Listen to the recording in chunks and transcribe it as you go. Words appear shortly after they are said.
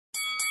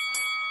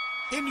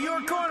in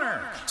your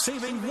corner,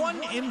 saving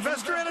one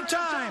investor at a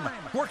time,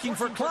 working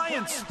for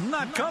clients,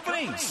 not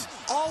companies,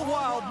 all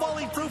while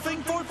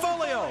bully-proofing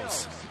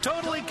portfolios.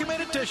 Totally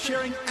committed to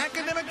sharing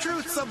academic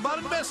truths about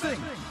investing,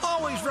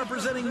 always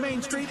representing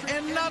Main Street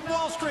and not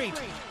Wall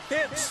Street.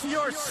 It's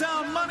your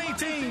Sound Money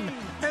team,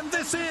 and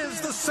this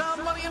is the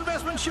Sound Money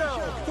Investment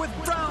Show with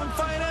Brown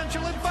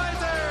Financial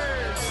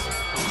Advisors.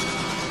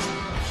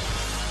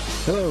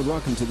 Hello and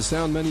welcome to the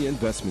Sound Money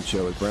Investment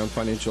Show with Brown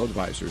Financial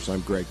Advisors.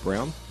 I'm Greg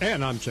Brown.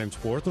 And I'm James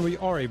Borth, and we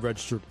are a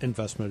registered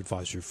investment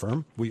advisory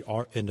firm. We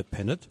are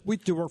independent. We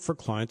do work for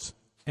clients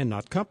and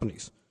not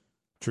companies.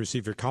 To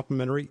receive your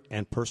complimentary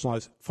and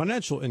personalized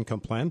financial income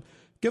plan,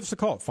 give us a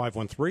call at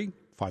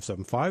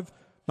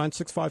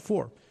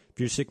 513-575-9654. If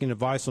you're seeking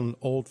advice on an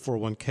old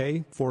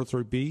 401k,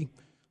 403b,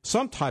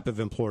 some type of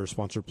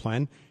employer-sponsored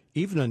plan,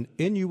 even an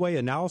NUA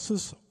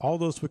analysis, all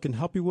those we can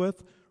help you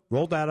with.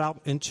 Roll that out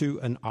into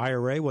an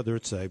IRA, whether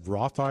it's a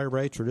Roth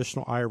IRA,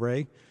 traditional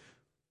IRA.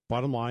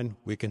 Bottom line,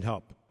 we can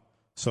help.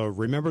 So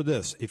remember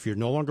this, if you're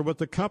no longer with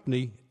the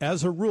company,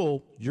 as a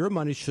rule, your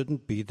money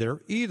shouldn't be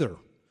there either.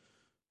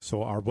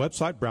 So our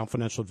website,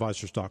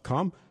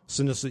 brownfinancialadvisors.com.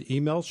 Send us an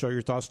email, share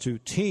your thoughts to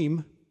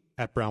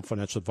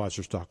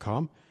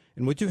team@brownfinancialadvisors.com.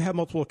 And we do have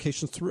multiple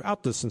locations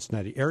throughout the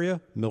Cincinnati area.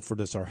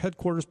 Milford is our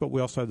headquarters, but we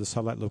also have the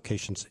satellite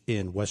locations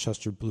in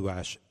Westchester, Blue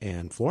Ash,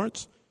 and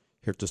Florence.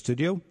 Here at the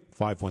studio,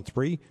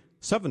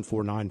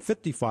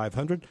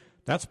 513-749-5500.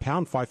 That's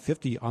pound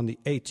 550 on the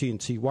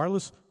AT&T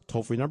wireless.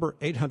 Toll-free number,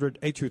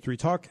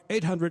 800-823-TALK,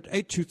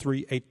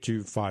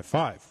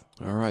 800-823-8255.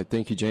 All right.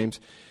 Thank you, James.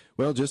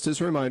 Well, just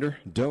as a reminder,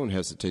 don't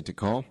hesitate to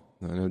call.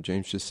 I know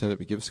James just said it,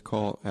 but give us a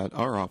call at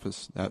our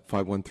office at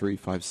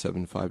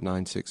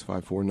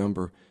 513-575-9654,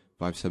 number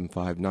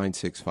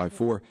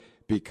 575-9654,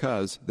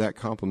 because that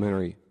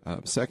complimentary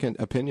second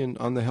opinion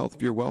on the health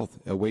of your wealth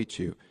awaits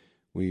you.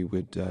 We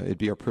would it'd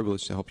be our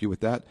privilege to help you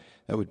with that.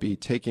 That would be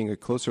taking a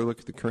closer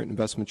look at the current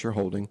investments you're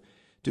holding,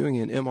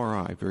 doing an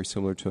MRI, very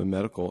similar to a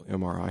medical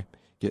MRI,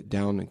 get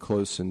down and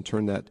close and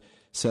turn that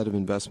set of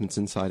investments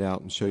inside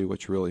out and show you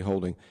what you're really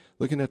holding,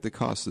 looking at the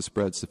costs, the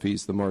spreads, the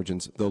fees, the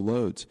margins, the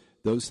loads,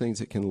 those things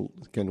that can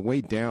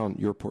weigh down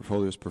your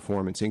portfolio's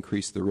performance,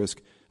 increase the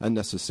risk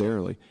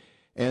unnecessarily.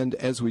 And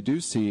as we do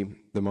see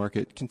the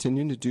market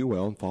continuing to do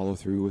well and follow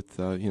through with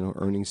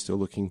earnings still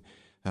looking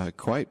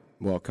quite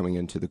well coming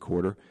into the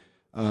quarter,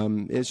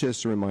 it's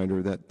just a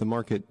reminder that the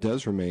market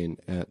does remain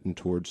at and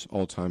towards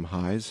all-time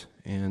highs.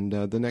 And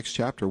the next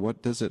chapter,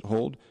 what does it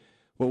hold?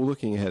 Well, we're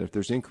looking ahead. If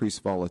there's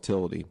increased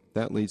volatility,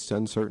 that leads to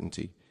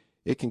uncertainty.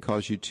 It can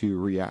cause you to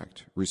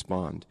react,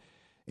 respond.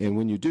 And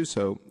when you do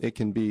so, it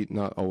can be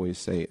not always,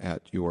 say,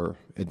 at your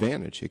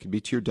advantage. It can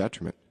be to your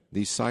detriment.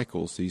 These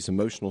cycles, these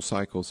emotional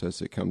cycles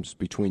as it comes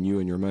between you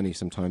and your money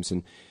sometimes.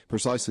 And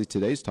precisely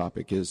today's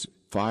topic is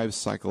 5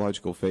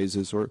 psychological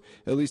phases, or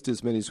at least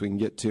as many as we can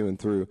get to and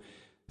through,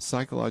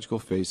 psychological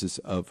phases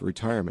of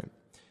retirement.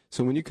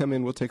 So when you come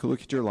in, we'll take a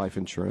look at your life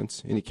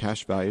insurance, any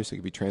cash values that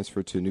can be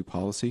transferred to a new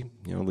policy,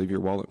 leave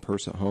your wallet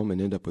purse at home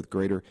and end up with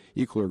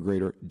equal or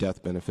greater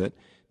death benefit,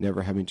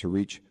 never having to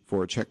reach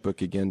for a checkbook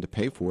again to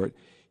pay for it.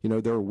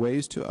 There are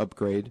ways to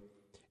upgrade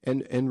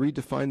and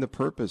redefine the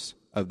purpose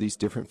of these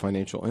different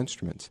financial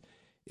instruments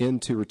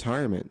into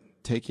retirement,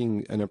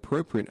 taking an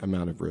appropriate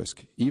amount of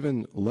risk,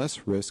 even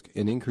less risk,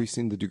 and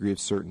increasing the degree of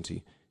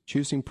certainty.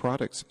 Choosing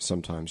products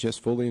sometimes, yes,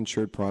 fully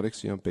insured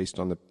products, based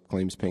on the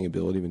claims paying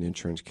ability of an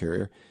insurance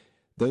carrier.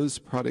 Those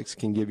products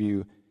can give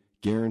you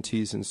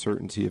guarantees and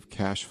certainty of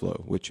cash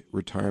flow, which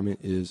retirement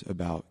is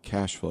about,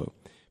 cash flow,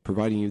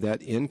 providing you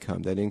that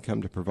income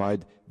to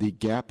provide the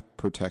gap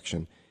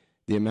protection,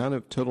 the amount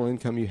of total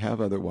income you have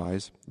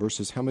otherwise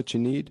versus how much you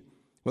need.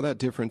 Well, that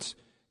difference,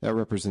 that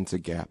represents a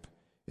gap.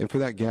 And for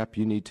that gap,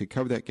 you need to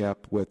cover that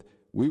gap with,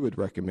 we would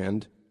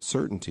recommend,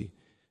 certainty.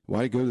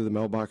 Why go to the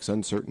mailbox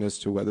uncertain as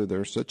to whether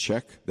there's a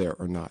check there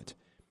or not?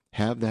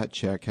 Have that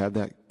check, have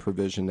that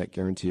provision, that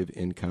guarantee of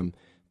income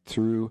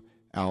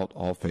throughout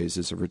all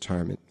phases of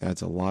retirement.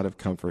 Adds a lot of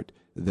comfort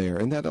there.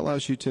 And that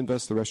allows you to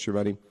invest the rest of your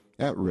money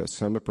at risk,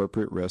 some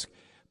appropriate risk.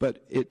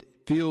 But it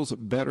feels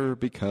better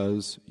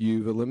because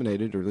you've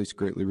eliminated, or at least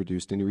greatly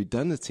reduced, any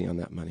redundancy on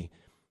that money.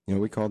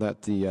 We call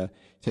that the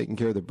taking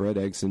care of the bread,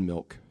 eggs, and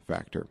milk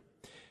factor.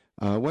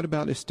 What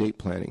about estate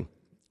planning?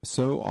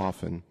 So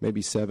often,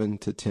 maybe 7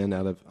 to 10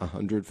 out of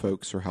 100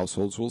 folks or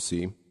households will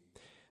see,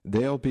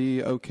 they'll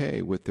be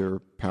okay with their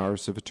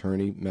powers of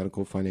attorney,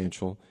 medical,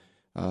 financial,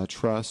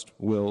 trust,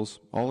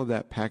 wills, all of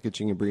that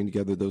packaging and bringing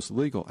together those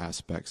legal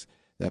aspects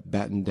that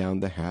batten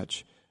down the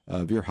hatch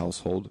of your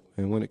household.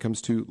 And when it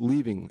comes to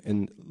leaving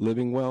and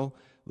living well,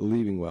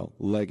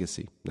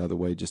 legacy. Another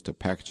way just to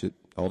package it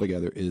all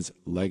together is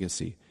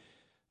legacy.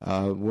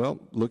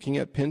 Looking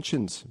at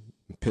pensions,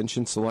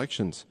 pension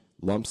selections,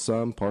 lump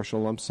sum,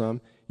 partial lump sum.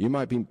 You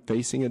might be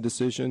facing a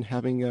decision,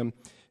 having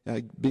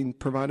been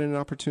provided an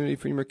opportunity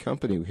from your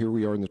company. Here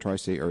we are in the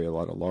tri-state area, a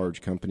lot of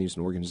large companies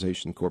and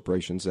organizations,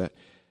 corporations that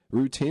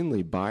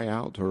routinely buy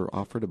out or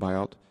offer to buy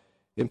out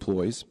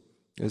employees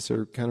as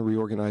they're kind of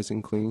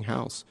reorganizing, cleaning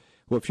house.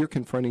 Well, if you're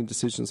confronting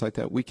decisions like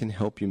that, we can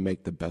help you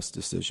make the best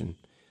decision.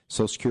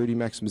 Social Security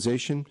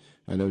maximization.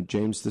 I know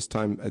James, this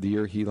time of the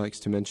year, he likes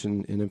to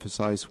mention and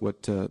emphasize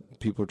what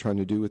people are trying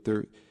to do with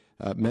their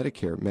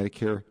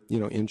Medicare,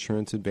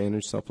 insurance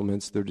advantage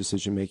supplements their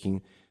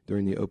decision-making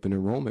during the open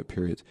enrollment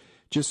periods.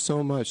 Just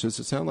so much. Does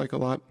it sound like a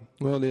lot?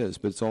 Well, it is,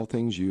 but it's all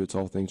things you. It's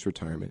all things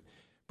retirement.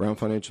 Brown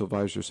Financial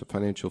Advisors, a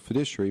financial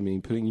fiduciary,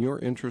 meaning putting your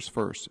interests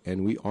first,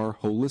 and we are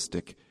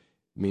holistic,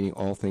 meaning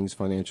all things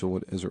financial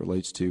as it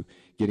relates to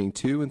getting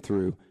to and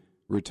through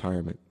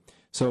retirement.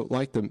 So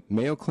like the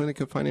Mayo Clinic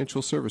of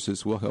Financial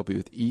Services, we'll help you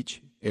with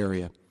each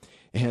area.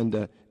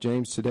 And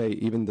James, today,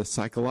 even the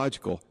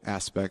psychological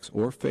aspects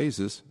or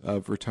phases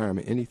of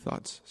retirement. Any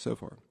thoughts so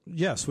far?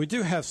 Yes, we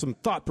do have some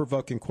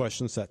thought-provoking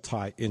questions that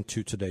tie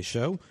into today's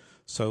show.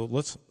 So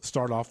let's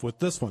start off with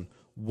this one.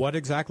 What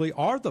exactly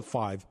are the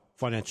 5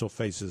 financial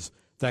phases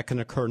that can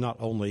occur not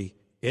only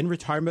in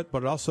retirement,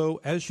 but also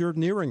as you're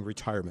nearing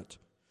retirement?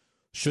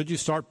 Should you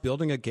start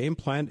building a game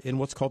plan in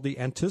what's called the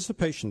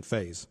anticipation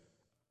phase?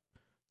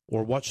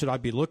 Or what should I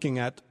be looking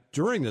at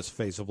during this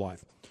phase of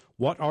life?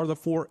 What are the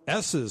 4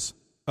 S's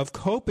of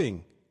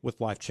coping with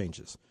life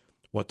changes?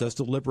 What does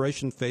the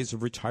liberation phase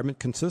of retirement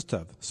consist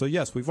of? So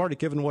yes, we've already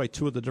given away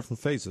 2 of the different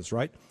phases,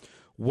 right?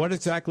 What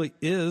exactly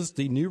is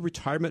the new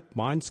retirement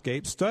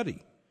mindscape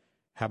study?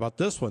 How about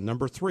this one?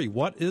 Number 3,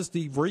 what is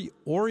the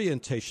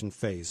reorientation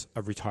phase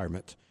of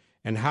retirement?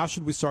 And how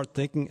should we start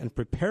thinking and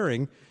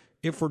preparing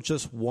if we're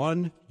just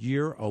 1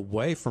 year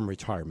away from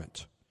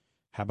retirement?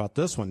 How about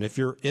this one? If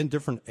you're in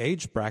different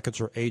age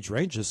brackets or age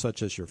ranges,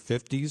 such as your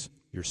 50s,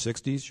 your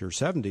 60s, your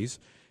 70s,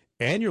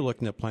 and you're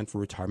looking at plan for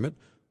retirement,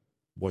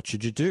 what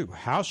should you do?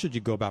 How should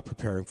you go about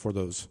preparing for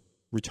those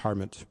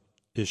retirement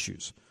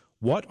issues?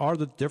 What are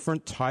the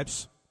different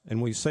types,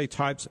 and we say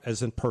types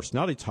as in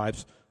personality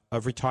types,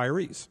 of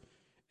retirees?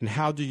 And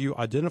how do you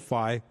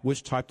identify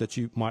which type that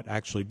you might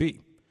actually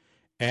be?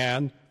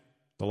 And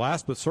the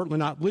last but certainly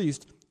not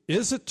least,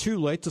 is it too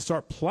late to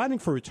start planning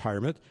for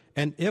retirement?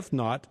 And if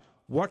not,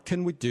 what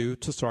can we do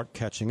to start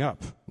catching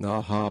up?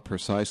 Aha,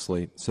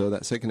 precisely. So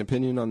that second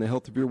opinion on the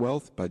health of your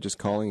wealth, by just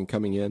calling and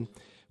coming in.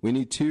 We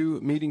need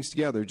 2 meetings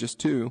together, just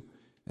 2,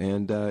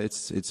 and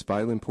it's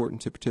vitally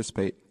important to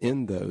participate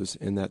in those,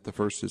 in that the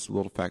first is a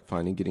little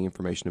fact-finding, getting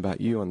information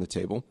about you on the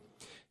table,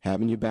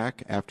 having you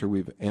back after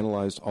we've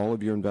analyzed all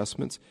of your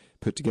investments,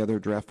 put together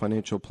a draft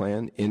financial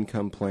plan,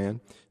 income plan,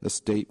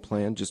 estate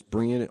plan, just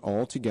bringing it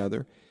all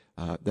together.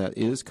 That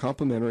is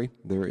complimentary.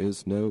 There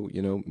is no,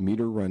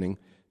 meter running,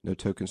 no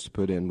tokens to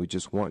put in. We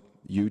just want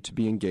you to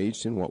be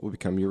engaged in what will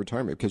become your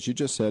retirement. Because you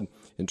just said,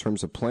 in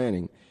terms of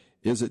planning,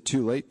 is it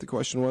too late, the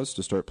question was,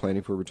 to start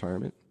planning for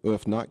retirement? Well,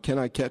 if not, can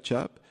I catch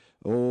up?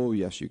 Oh,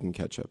 yes, you can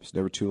catch up. It's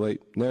never too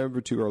late, never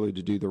too early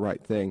to do the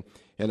right thing.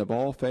 And of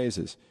all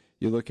phases,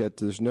 you look at,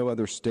 there's no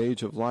other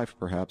stage of life,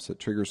 perhaps, that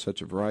triggers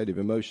such a variety of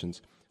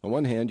emotions. On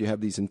one hand, you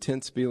have these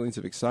intense feelings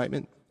of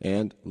excitement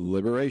and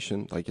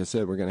liberation. Like I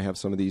said, we're going to have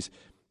some of these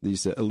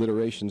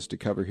alliterations to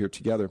cover here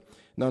together.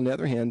 And on the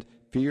other hand,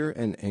 fear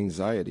and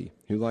anxiety.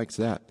 Who likes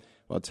that?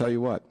 Well, I'll tell you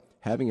what,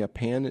 having a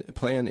plan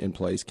in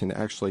place can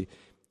actually,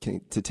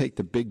 to take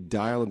the big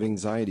dial of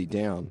anxiety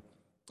down.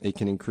 It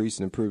can increase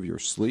and improve your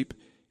sleep,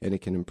 and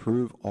it can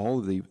improve all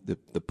of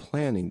the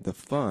planning, the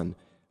fun,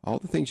 all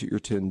the things that you're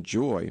to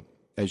enjoy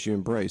as you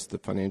embrace the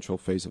financial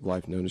phase of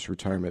life known as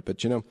retirement.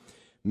 But,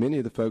 many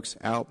of the folks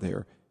out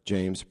there,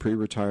 James,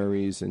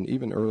 pre-retirees and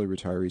even early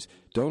retirees,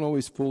 don't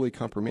always fully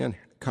comprehend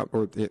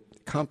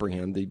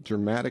the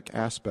dramatic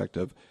aspect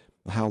of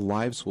how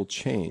lives will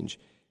change,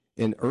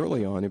 and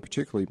early on, and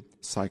particularly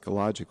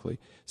psychologically.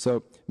 So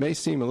it may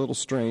seem a little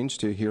strange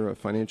to hear a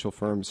financial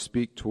firm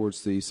speak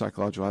towards the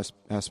psychological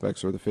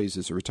aspects or the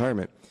phases of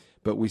retirement,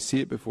 but we see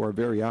it before our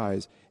very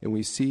eyes, and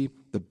we see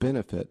the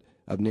benefit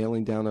of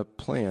nailing down a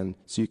plan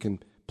so you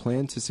can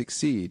plan to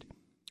succeed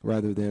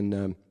rather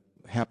than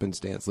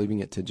happenstance, leaving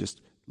it to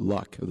just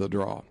luck of the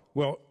draw.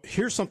 Well,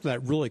 here's something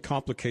that really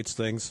complicates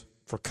things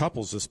for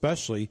couples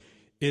especially,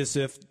 is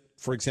if,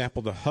 for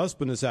example, the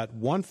husband is at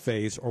one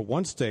phase or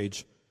one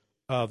stage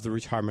of the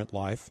retirement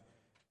life,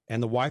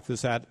 and the wife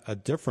is at a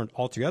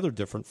altogether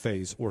different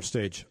phase or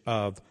stage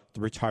of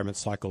the retirement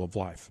cycle of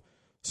life.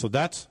 So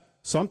that's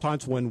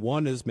sometimes when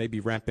one is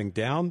maybe ramping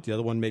down, the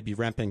other one may be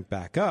ramping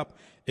back up.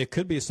 It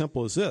could be as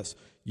simple as this.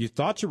 You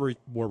thought you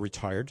were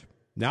retired.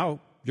 Now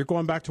you're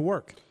going back to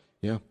work.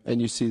 Yeah,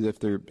 and you see that if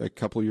they're a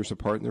couple of years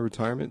apart in their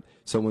retirement,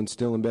 someone's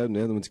still in bed and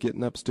the other one's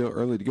getting up still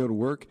early to go to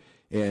work,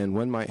 and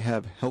one might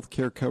have health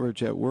care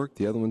coverage at work,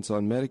 the other one's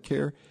on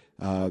Medicare.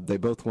 They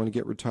both want to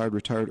get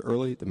retired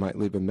early. They might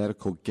leave a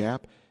medical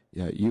gap.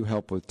 You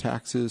help with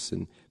taxes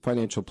and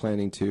financial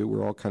planning, too.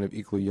 We're all kind of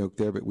equally yoked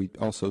there, but we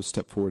also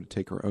step forward to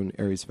take our own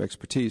areas of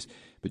expertise.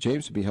 But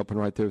James would be helping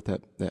right there with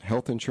that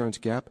health insurance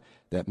gap,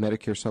 that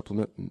Medicare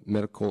supplement,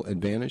 medical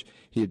advantage.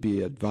 He'd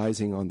be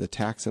advising on the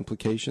tax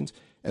implications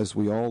as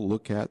we all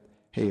look at,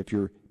 hey, if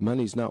your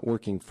money's not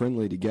working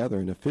friendly together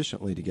and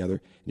efficiently together,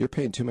 and you're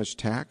paying too much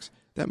tax,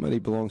 that money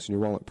belongs in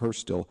your wallet purse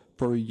still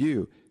for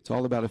you It's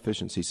all about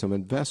efficiency. Some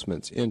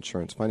investments,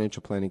 insurance,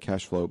 financial planning,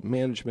 cash flow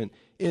management,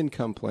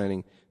 income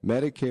planning,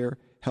 Medicare,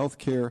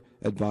 healthcare,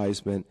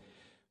 advisement.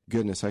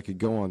 Goodness, I could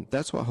go on.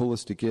 That's what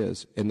holistic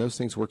is. And those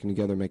things working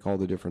together make all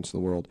the difference in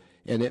the world.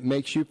 And it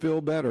makes you feel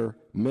better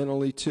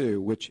mentally,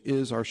 too, which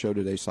is our show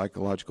today,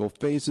 Psychological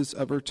Phases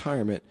of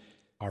Retirement.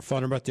 Our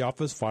phone number at the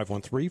office,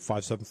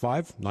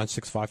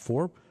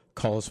 513-575-9654.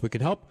 Call us, we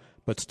can help.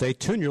 But stay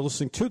tuned. You're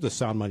listening to the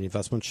Sound Money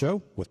Investment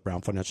Show with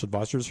Brown Financial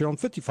Advisors here on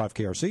 55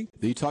 KRC.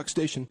 The Talk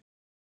Station.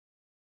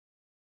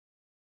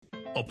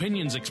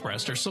 Opinions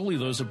expressed are solely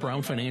those of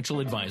Brown Financial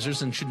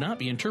Advisors and should not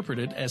be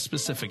interpreted as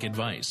specific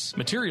advice.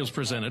 Materials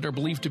presented are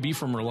believed to be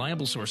from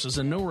reliable sources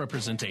and no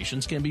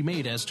representations can be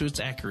made as to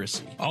its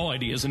accuracy. All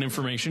ideas and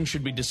information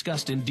should be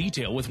discussed in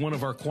detail with one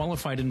of our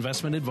qualified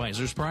investment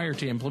advisors prior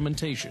to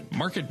implementation.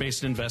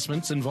 Market-based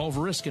investments involve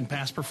risk and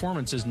past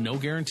performance is no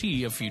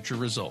guarantee of future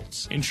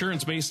results.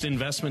 Insurance-based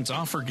investments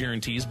offer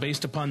guarantees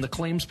based upon the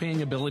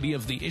claims-paying ability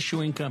of the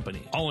issuing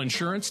company. All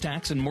insurance,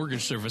 tax, and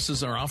mortgage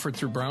services are offered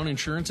through Brown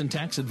Insurance and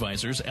Tax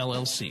Advisors,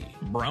 LLC.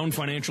 Brown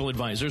Financial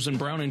Advisors and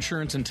Brown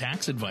Insurance and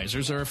Tax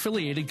Advisors are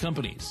affiliated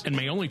companies and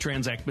may only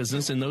transact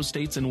business in those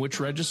states in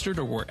which registered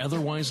or were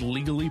otherwise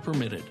legally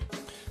permitted.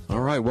 All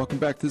right, welcome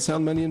back to the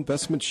Sound Money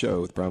Investment Show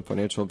with Brown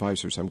Financial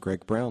Advisors. I'm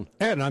Greg Brown.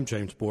 And I'm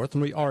James Borth,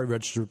 and we are a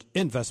registered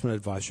investment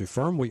advisory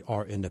firm. We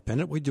are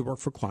independent. We do work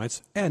for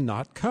clients and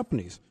not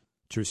companies.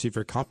 To receive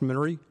your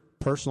complimentary,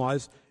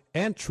 personalized,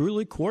 and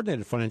truly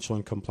coordinated financial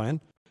income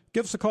plan,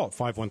 give us a call at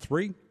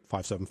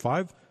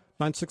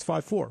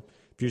 513-575-9654.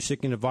 If you're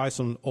seeking advice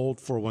on an old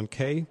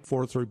 401k,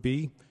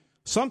 403b,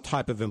 some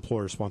type of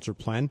employer-sponsored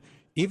plan,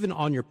 even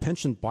on your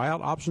pension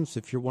buyout options,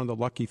 if you're one of the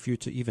lucky few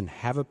to even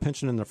have a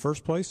pension in the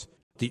first place,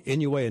 the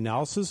NUA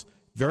analysis,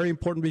 very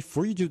important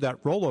before you do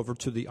that rollover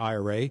to the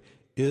IRA,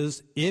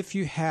 is if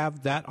you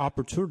have that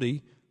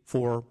opportunity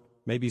for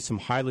maybe some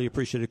highly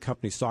appreciated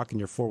company stock in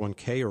your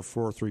 401k or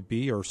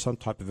 403b or some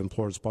type of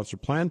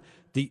employer-sponsored plan,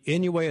 the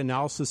NUA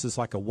analysis is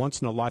like a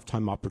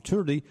once-in-a-lifetime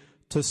opportunity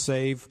to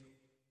save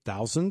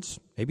thousands,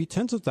 maybe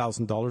tens of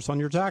thousands of dollars on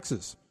your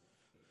taxes.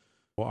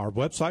 Well, our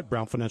website,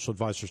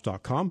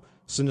 brownfinancialadvisors.com.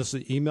 Send us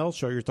an email,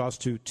 share your thoughts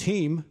to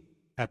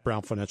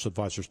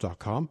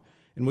team@brownfinancialadvisors.com.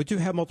 And we do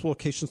have multiple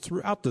locations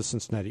throughout the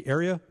Cincinnati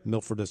area.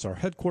 Milford is our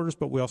headquarters,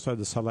 but we also have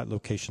the satellite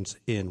locations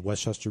in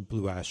Westchester,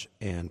 Blue Ash,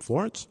 and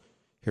Florence.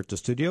 Here at the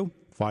studio,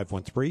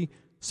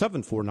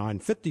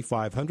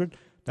 513-749-5500.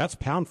 That's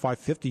pound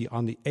 550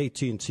 on the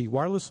AT&T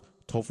wireless.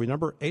 Toll-free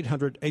number,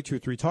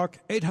 800-823-TALK,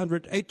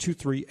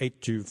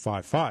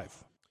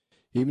 800-823-8255.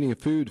 Evening of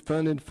Food,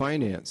 Fun, and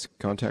Finance.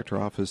 Contact our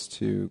office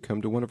to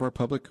come to one of our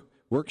public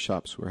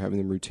workshops. We're having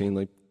them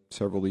routinely,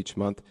 several each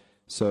month.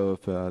 So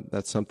if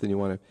that's something you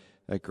want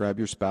to grab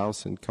your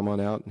spouse and come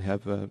on out and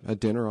have a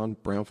dinner on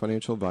Brown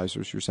Financial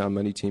Advisors, your Sound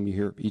Money team you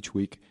hear each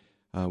week.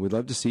 We'd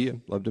love to see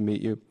you, love to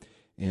meet you.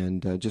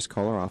 And just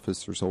call our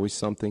office. There's always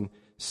something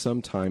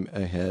sometime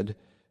ahead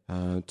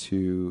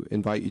to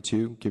invite you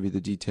to, give you the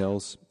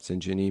details,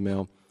 send you an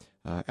email,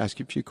 ask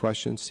you a few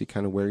questions, see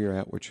kind of where you're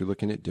at, what you're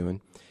looking at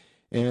doing.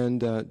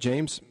 And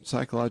James,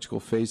 psychological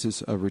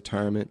phases of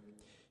retirement.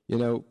 You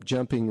know,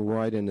 jumping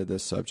right into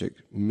this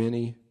subject,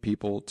 many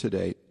people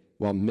today,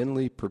 while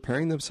mentally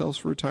preparing themselves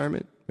for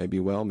retirement, maybe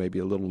well, maybe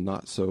a little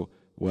not so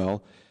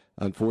well,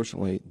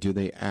 unfortunately, do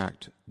they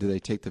act? Do they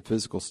take the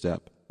physical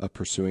step of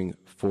pursuing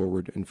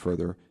forward and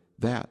further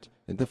that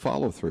and the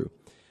follow-through?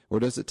 Or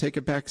does it take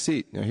a back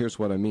seat? Now, here's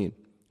what I mean.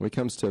 When it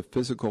comes to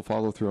physical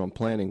follow-through on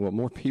planning, well,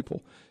 more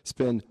people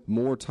spend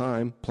more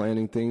time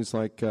planning things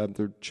like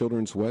their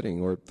children's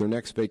wedding or their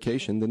next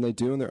vacation than they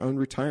do in their own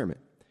retirement.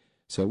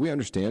 So we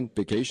understand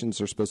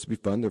vacations are supposed to be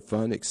fun. They're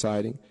fun,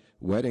 exciting.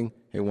 Wedding,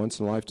 hey, once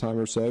in a lifetime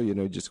or so, you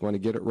just want to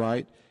get it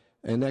right.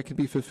 And that can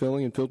be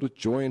fulfilling and filled with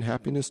joy and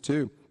happiness,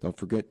 too. Don't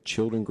forget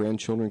children,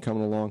 grandchildren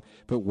coming along.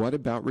 But what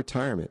about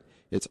retirement?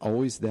 It's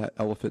always that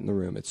elephant in the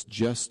room. It's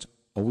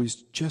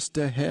always just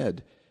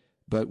ahead.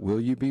 But will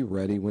you be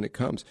ready when it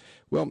comes?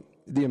 Well,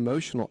 the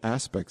emotional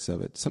aspects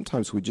of it,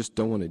 sometimes we just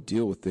don't want to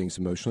deal with things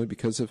emotionally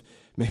because of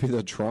maybe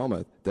the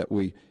trauma that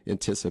we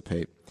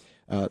anticipate,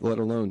 let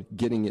alone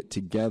getting it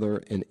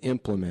together and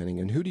implementing.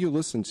 And who do you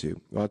listen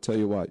to? Well, I'll tell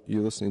you what,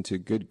 you're listening to a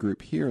good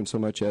group here in so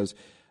much as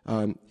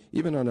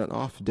even on an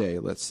off day,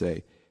 let's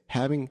say,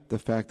 having the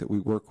fact that we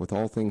work with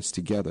all things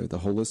together, the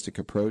holistic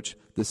approach,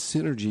 the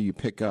synergy you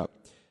pick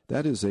up,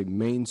 that is a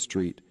Main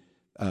Street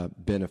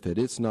benefit.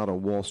 It's not a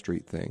Wall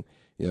Street thing.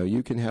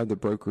 You can have the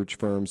brokerage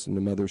firms and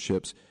the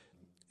motherships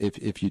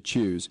if you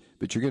choose,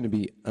 but you're going to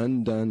be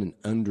undone and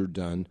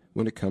underdone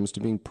when it comes to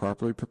being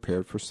properly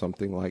prepared for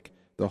something like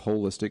the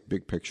holistic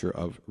big picture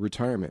of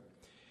retirement.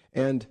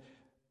 And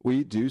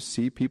we do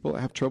see people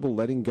have trouble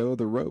letting go of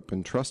the rope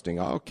and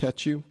trusting, I'll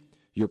catch you.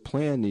 Your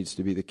plan needs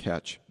to be the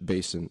catch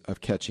basin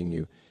of catching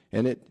you.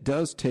 And it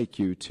does take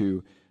you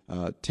to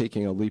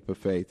taking a leap of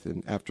faith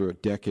and after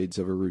decades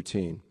of a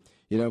routine.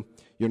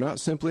 You're not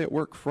simply at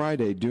work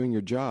Friday doing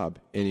your job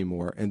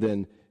anymore, and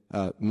then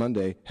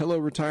Monday, hello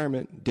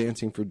retirement,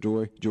 dancing for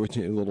joy, a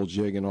little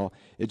jig and all.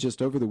 It just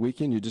over the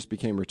weekend, you just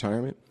became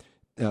retirement.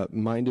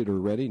 minded or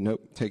ready.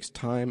 Nope, it takes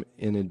time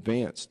in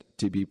advance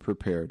to be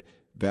prepared.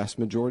 Vast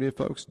majority of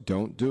folks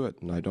don't do it,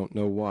 and I don't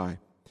know why.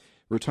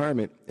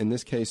 Retirement, in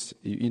this case,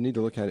 you need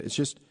to look at it. It's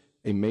just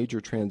a major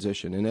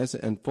transition, and as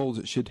it unfolds,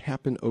 it should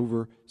happen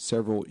over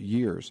several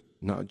years,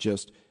 not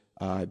just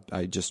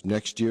I just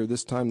next year,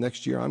 this time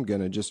next year, I'm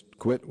going to just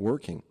quit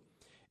working.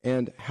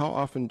 And how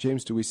often,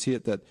 James, do we see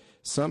it that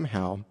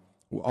somehow,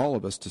 all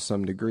of us to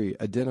some degree,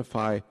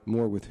 identify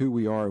more with who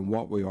we are and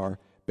what we are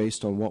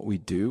based on what we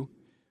do?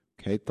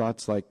 Okay,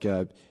 thoughts like,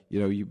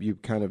 you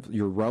kind of,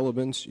 your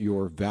relevance,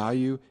 your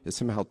value is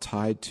somehow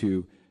tied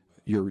to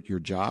your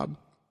job.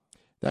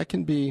 That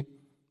can be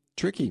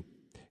tricky,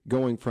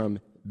 going from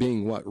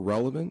being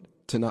relevant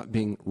to not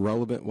being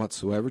relevant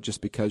whatsoever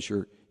just because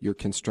you're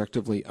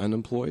constructively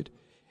unemployed.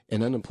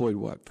 And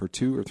unemployed for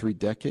 2 or 3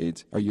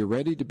 decades? Are you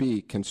ready to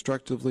be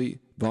constructively,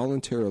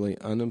 voluntarily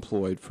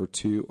unemployed for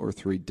 2 or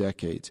 3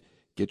 decades?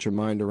 Get your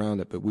mind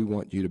around it, but we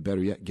want you to,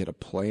 better yet, get a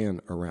plan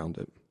around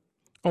it.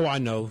 Oh, I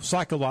know.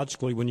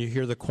 Psychologically, when you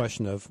hear the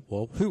question of,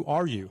 well, who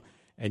are you?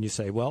 And you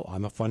say, well,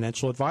 I'm a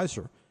financial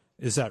advisor.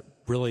 Is that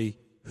really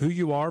who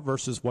you are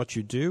versus what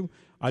you do?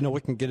 I know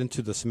we can get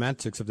into the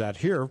semantics of that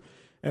here,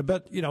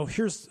 but,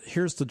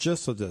 here's the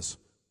gist of this.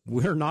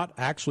 We're not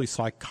actually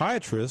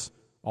psychiatrists,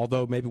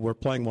 although maybe we're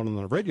playing one on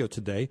the radio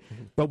today,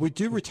 but we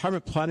do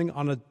retirement planning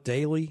on a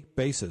daily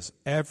basis,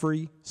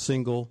 every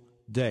single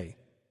day.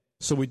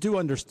 So we do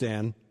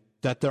understand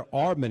that there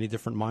are many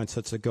different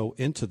mindsets that go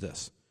into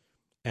this.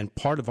 And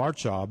part of our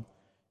job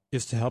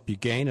is to help you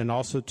gain and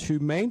also to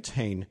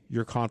maintain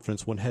your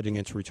confidence when heading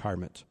into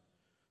retirement.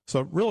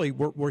 So really,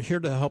 we're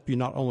here to help you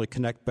not only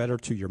connect better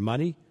to your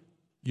money,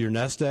 your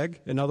nest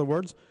egg, in other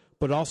words,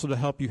 but also to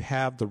help you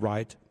have the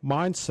right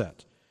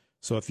mindset.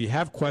 So if you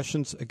have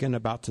questions, again,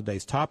 about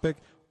today's topic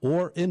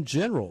or in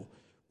general,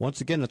 once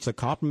again, it's a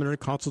complimentary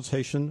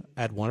consultation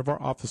at one of our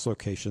office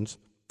locations,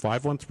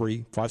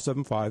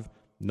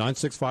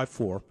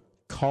 513-575-9654.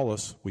 Call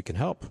us. We can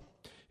help.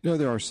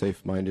 There are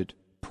safe-minded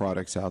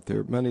products out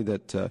there, money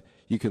that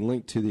you can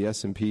link to the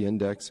S&P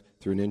index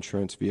through an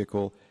insurance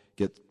vehicle,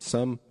 get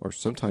some or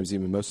sometimes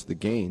even most of the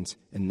gains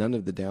and none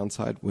of the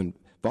downside. When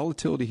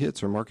volatility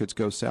hits or markets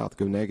go south,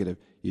 go negative,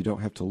 you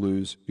don't have to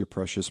lose your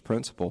precious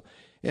principal.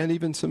 And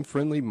even some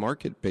friendly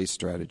market-based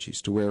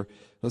strategies to where,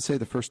 let's say,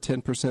 the first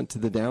 10% to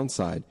the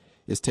downside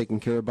is taken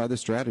care of by the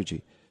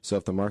strategy. So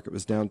if the market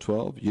was down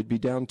 12, you'd be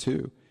down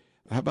 2.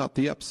 How about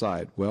the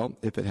upside? Well,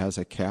 if it has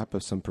a cap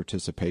of some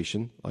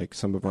participation, like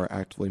some of our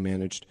actively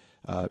managed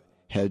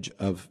hedge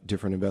of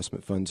different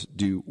investment funds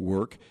do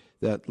work,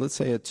 that let's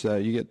say it's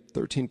you get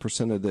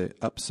 13% of the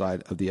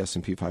upside of the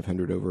S&P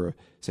 500 over,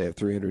 say, a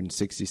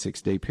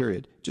 366-day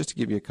period, just to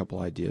give you a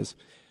couple ideas.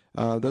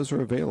 Those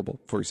are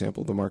available. For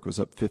example, the market was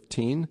up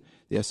 15.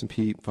 The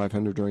S&P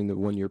 500 during the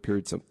 1-year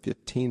period is up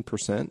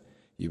 15%.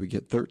 You would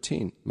get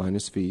 13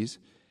 minus fees.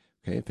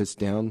 Okay, if it's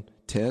down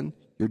 10,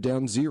 you're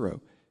down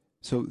 0.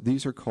 So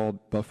these are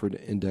called buffered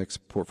index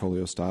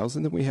portfolio styles.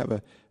 And then we have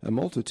a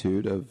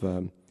multitude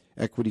of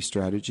equity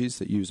strategies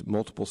that use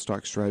multiple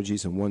stock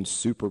strategies in one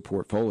super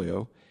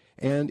portfolio.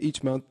 And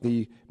each month,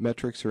 the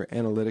metrics or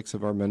analytics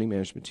of our money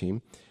management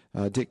team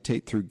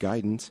dictate through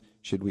guidance,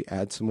 should we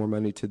add some more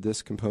money to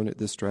this component,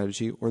 this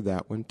strategy, or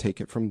that one,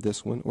 take it from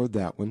this one or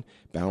that one,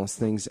 balance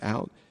things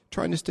out,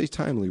 trying to stay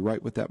timely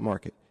right with that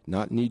market,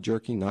 not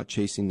knee-jerking, not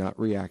chasing, not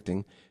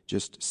reacting,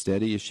 just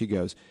steady as she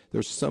goes.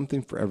 There's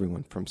something for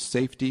everyone, from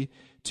safety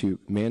to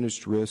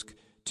managed risk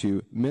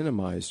to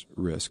minimized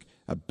risk.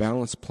 A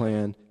balanced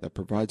plan that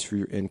provides for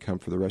your income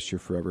for the rest of your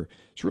forever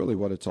is really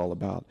what it's all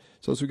about.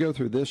 So as we go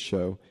through this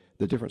show,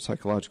 the different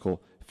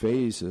psychological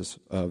phases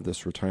of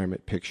this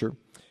retirement picture,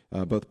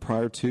 both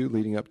prior to,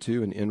 leading up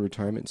to, and in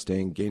retirement,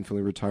 staying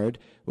gainfully retired.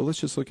 Well, let's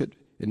just look at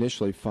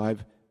initially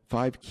five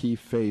key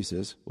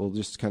phases. We'll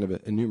just kind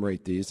of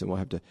enumerate these, and we'll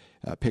have to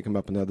pick them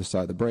up on the other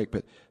side of the break.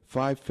 But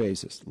 5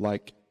 phases,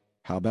 like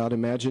how about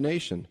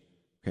imagination?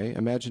 Okay,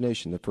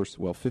 imagination, the first,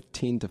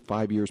 15 to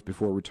 5 years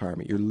before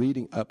retirement. You're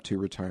leading up to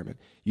retirement.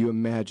 You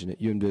imagine it,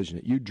 you envision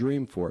it, you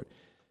dream for it.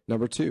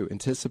 Number 2,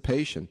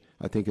 anticipation.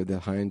 I think of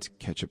the Heinz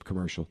ketchup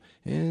commercial.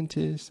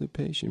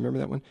 Anticipation. Remember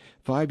that one?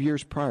 5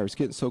 years prior. It's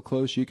getting so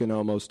close you can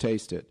almost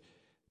taste it.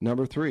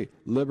 Number 3,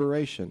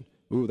 liberation.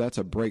 Ooh, that's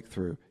a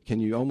breakthrough. Can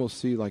you almost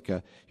see like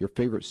your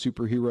favorite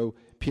superhero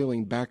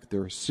peeling back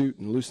their suit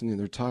and loosening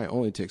their tie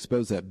only to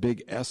expose that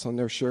big S on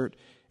their shirt?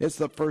 It's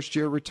the first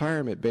year of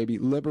retirement, baby.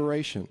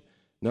 Liberation.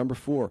 Number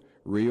 4,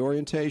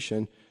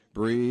 reorientation.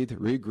 Breathe,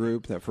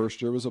 regroup. That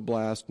first year was a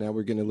blast. Now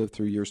we're going to live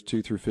through years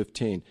 2 through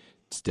 15.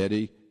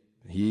 Steady,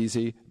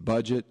 easy,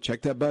 budget.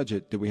 Check that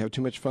budget. Did we have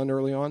too much fun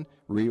early on?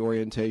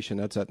 Reorientation.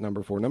 That's at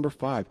number 4. Number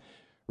 5,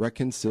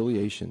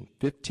 reconciliation.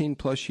 15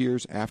 plus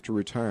years after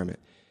retirement,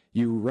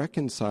 you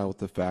reconcile with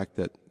the fact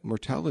that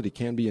mortality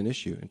can be an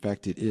issue. In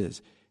fact, it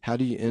is. How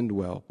do you end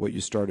well what you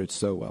started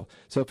so well?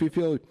 So if you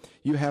feel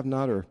you have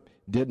not or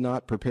did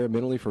not prepare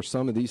mentally for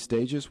some of these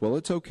stages, well,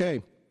 it's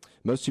okay.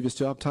 Most of you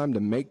still have time to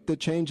make the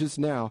changes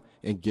now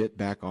and get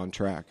back on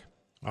track.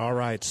 All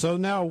right. So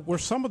now where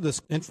some of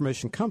this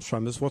information comes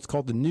from is what's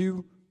called the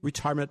New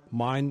Retirement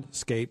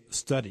Mindscape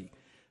Study.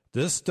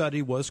 This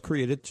study was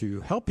created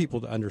to help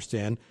people to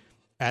understand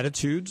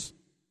attitudes,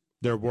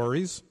 their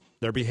worries,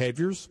 their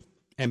behaviors,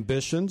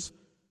 ambitions,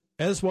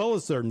 as well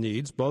as their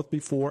needs, both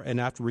before and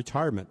after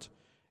retirement.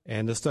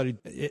 And the study,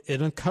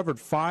 it uncovered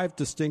 5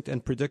 distinct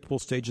and predictable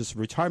stages of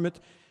retirement,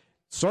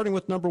 starting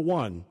with number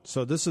 1.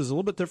 So this is a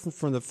little bit different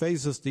from the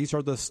phases. These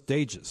are the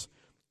stages.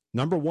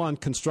 Number 1,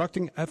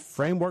 constructing a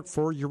framework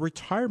for your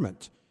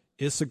retirement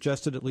is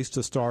suggested at least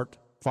to start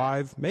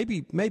 5,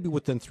 maybe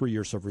within 3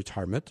 years of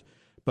retirement.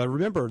 But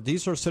remember,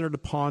 these are centered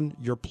upon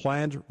your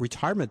planned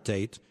retirement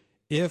date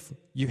if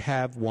you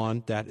have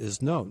one that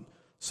is known.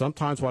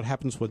 Sometimes what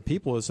happens with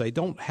people is they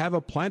don't have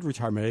a planned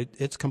retirement.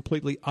 It's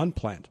completely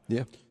unplanned.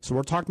 Yeah. So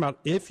we're talking about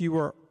if you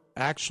are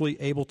actually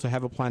able to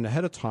have a plan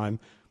ahead of time,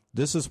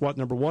 this is what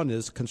number 1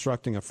 is,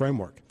 constructing a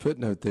framework.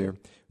 Footnote there.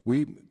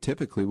 We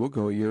typically will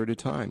go a year at a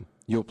time.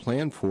 You'll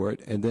plan for it,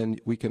 and then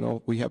we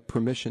have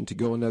permission to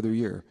go another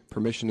year,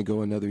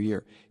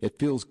 It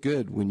feels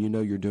good when you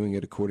know you're doing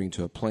it according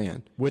to a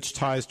plan. Which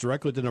ties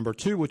directly to number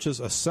 2, which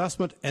is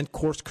assessment and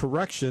course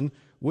correction,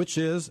 which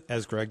is,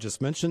 as Greg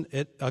just mentioned,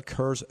 it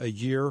occurs a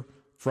year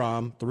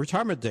from the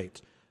retirement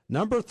date.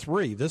 Number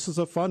 3, this is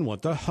a fun one,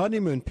 the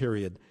honeymoon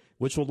period,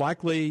 which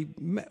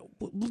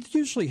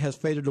usually has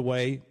faded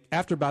away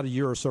after about a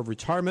year or so of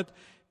retirement,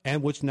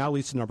 and which now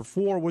leads to number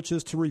 4, which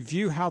is to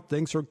review how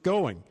things are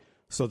going.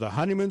 So the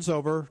honeymoon's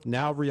over,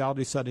 now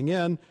reality setting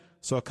in.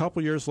 So a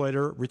couple years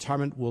later,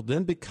 retirement will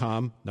then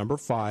become, number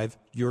 5,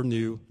 your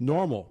new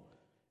normal.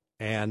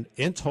 And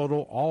in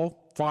total,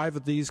 all 5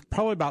 of these,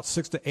 probably about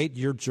 6 to 8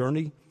 year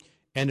journey,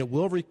 and it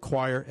will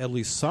require at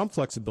least some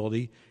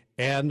flexibility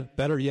and,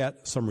 better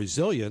yet, some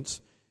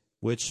resilience,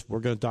 which we're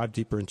going to dive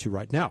deeper into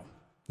right now.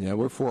 Yeah,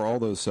 we're for all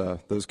those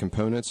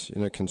components,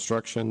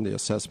 construction, the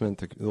assessment,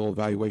 the little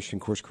evaluation,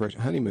 course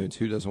correction, honeymoons.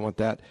 Who doesn't want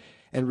that?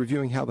 And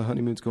reviewing how the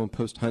honeymoon's going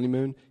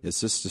post-honeymoon.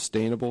 Is this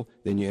sustainable?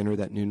 Then you enter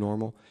that new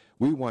normal.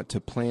 We want to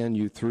plan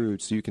you through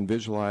so you can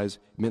visualize,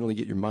 mentally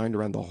get your mind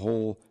around the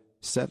whole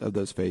set of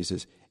those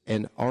phases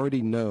and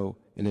already know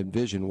and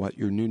envision what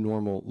your new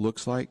normal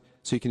looks like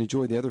so you can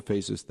enjoy the other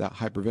phases without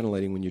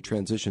hyperventilating when you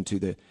transition to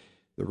the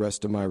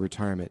rest of my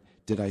retirement.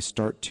 Did I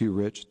start too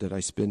rich? Did I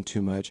spend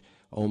too much?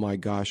 Oh my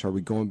gosh, are we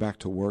going back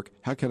to work?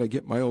 How can I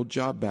get my old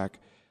job back?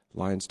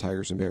 Lions,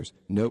 tigers, and bears.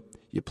 Nope.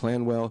 You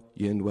plan well,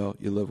 you end well,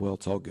 you live well.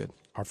 It's all good.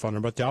 Our phone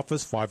number at the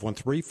office,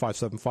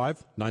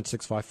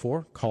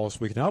 513-575-9654. Call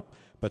us, we can help.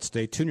 But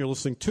stay tuned. You're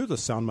listening to the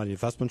Sound Money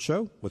Investment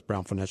Show with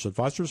Brown Financial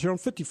Advisors here on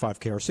 55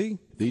 KRC.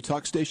 The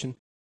Talk Station.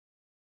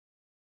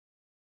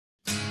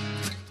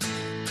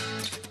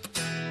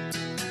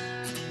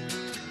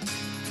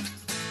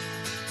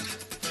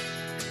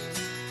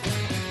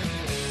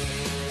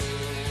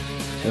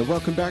 And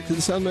welcome back to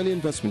the Sound Money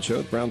Investment Show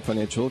with Brown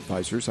Financial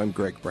Advisors. I'm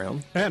Greg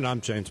Brown. And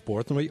I'm James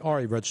Borth, and we are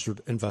a registered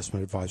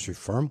investment advisory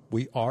firm.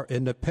 We are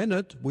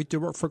independent. We do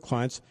work for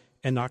clients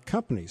and not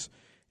companies.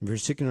 If you're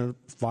seeking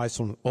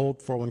advice on old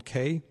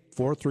 401k,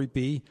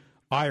 403b,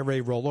 IRA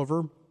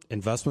rollover,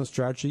 investment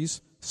strategies,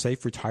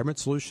 safe retirement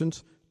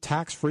solutions,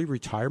 tax-free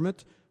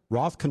retirement,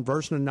 Roth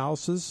conversion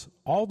analysis,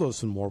 all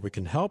those and more, we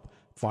can help.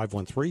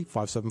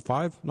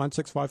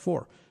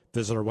 513-575-9654.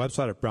 Visit our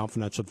website at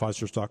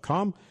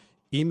brownfinancialadvisors.com.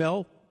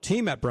 Email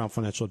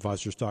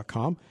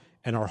team@brownfinancialadvisors.com.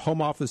 And our home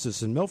office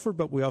is in Milford,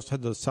 but we also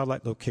have the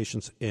satellite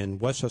locations in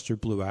Westchester,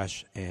 Blue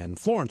Ash, and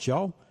Florence,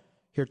 y'all.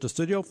 Here at the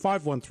studio,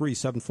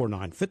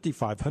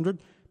 513-749-5500,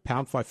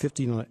 pound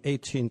 515 on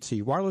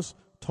AT&T Wireless.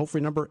 Toll-free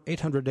number,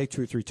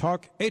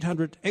 800-823-TALK,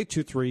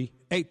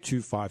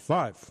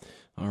 800-823-8255.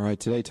 All right,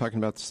 today talking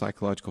about the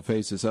psychological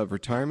phases of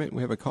retirement.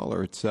 We have a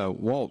caller. It's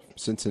Walt,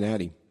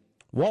 Cincinnati.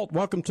 Walt,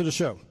 welcome to the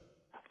show.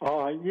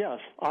 Yes,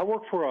 I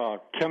worked for a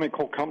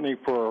chemical company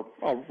for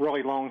a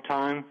really long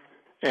time,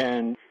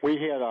 and we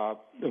had an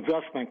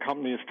investment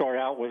company to start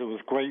out with. It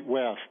was Great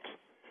West.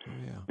 Oh,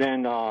 yeah.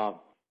 Then I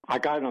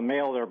got in the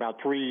mail there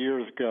about 3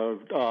 years ago,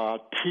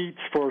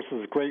 Teats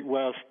versus Great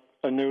West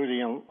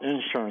Annuity and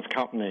Insurance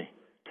Company.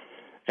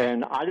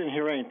 And I didn't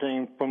hear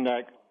anything from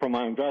my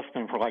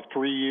investment for like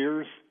 3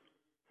 years.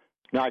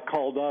 Now I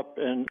called up,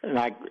 and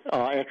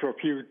after a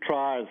few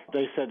tries,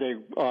 they said they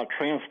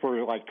transferred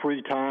it like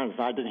 3 times,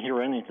 and I didn't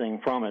hear anything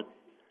from it.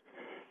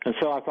 And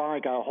so I finally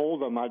got a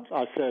hold of them.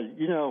 I said,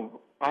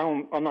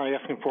 I'm not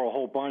asking for a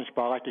whole bunch,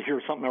 but I like to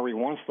hear something every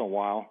once in a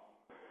while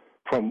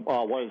from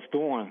what it's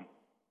doing.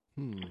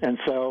 And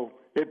so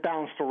it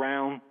bounced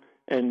around,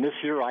 and this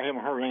year I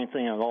haven't heard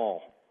anything at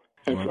all.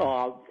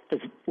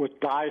 It's with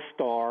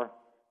DiStar,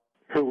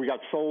 who we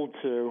got sold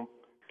to,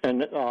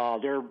 and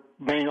their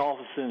main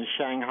office in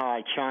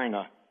Shanghai,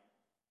 China.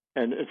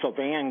 And it's a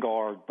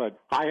Vanguard, but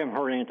I haven't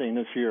heard anything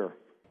this year.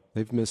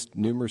 They've missed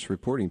numerous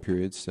reporting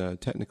periods.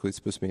 Technically, it's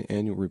supposed to be an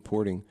annual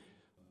reporting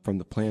from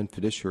the plan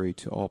fiduciary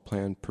to all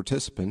plan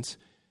participants.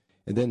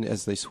 And then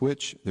as they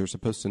switch, they're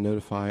supposed to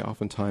notify.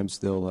 Oftentimes,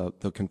 they'll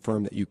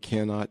confirm that you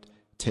cannot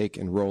take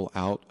and roll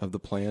out of the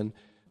plan.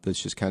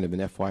 That's just kind of an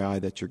FYI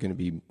that you're going to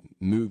be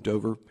moved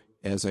over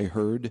as a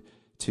herd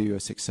to a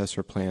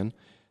successor plan.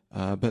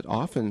 But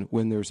often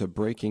when there's a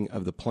breaking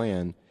of the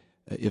plan,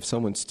 if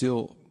someone's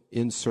still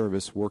in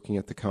service working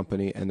at the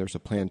company and there's a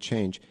plan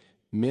change,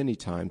 many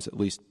times, at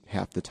least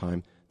half the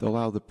time, they'll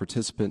allow the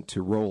participant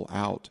to roll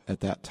out at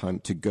that time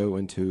to go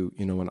into,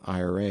 an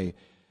IRA.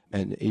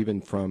 And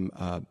even from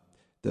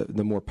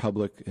the more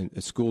public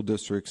school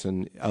districts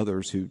and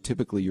others who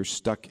typically you're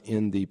stuck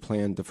in the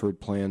plan, deferred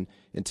plan,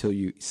 until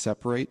you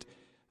separate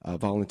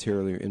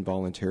voluntarily or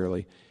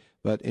involuntarily.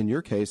 But in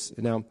your case,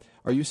 now,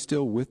 are you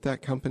still with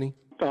that company?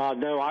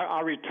 No,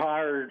 I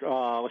retired,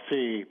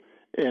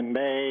 in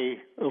May.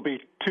 It'll be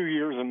 2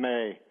 years in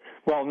May.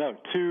 Well, no,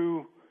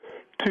 2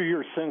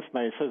 years since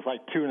May, so it's like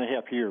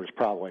 2.5 years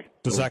probably.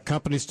 Does that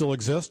company still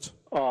exist?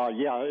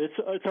 Yeah,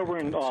 it's over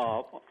in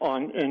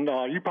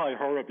you probably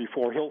heard it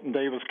before, Hilton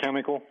Davis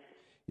Chemical.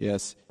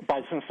 Yes.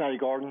 By Cincinnati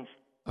Gardens.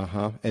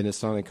 And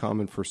it's not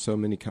uncommon for so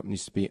many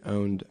companies to be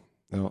owned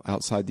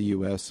outside the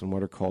U.S. in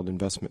what are called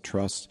investment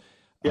trusts.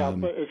 Yeah,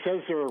 but it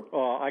says there,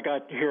 I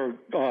got here,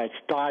 it's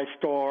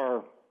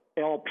DiStar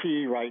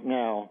LP right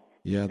now.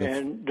 Yeah,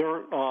 and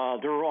their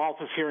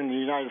office here in the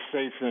United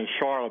States and in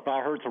Charlotte, but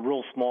I heard it's a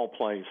real small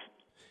place.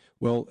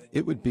 Well,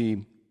 it would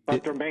be...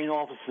 But their main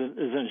office is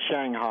in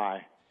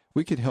Shanghai.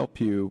 We could help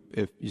you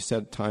if you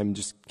set time,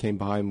 just came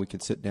by and we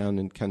could sit down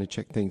and kind of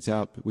check things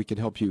out. But we could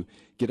help you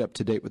get up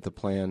to date with the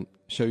plan,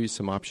 show you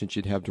some options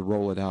you'd have to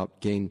roll it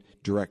out, gain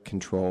direct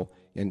control,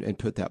 and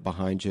put that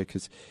behind you.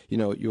 Because,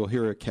 you'll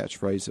hear a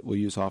catchphrase that we'll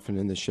use often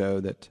in the show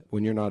that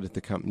when you're not at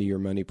the company, your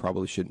money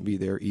probably shouldn't be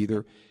there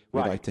either.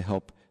 We'd like to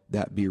help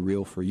that be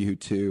real for you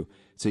too,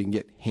 so you can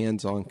get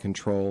hands-on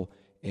control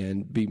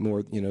and be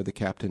more, the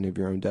captain of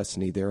your own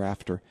destiny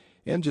thereafter.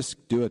 And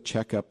just do a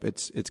checkup.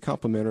 It's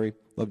complimentary.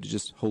 Love to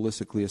just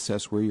holistically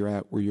assess where you're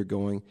at, where you're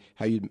going,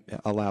 how you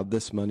allow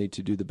this money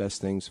to do the best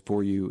things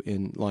for you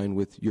in line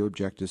with your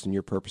objectives and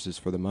your purposes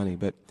for the money.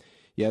 But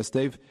yes,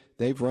 they've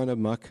run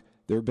amok.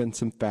 There have been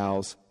some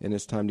fouls, and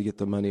it's time to get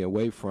the money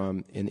away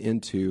from and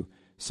into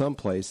some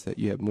place that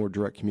you have more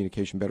direct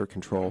communication, better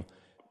control.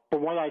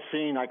 From what I've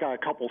seen, I got a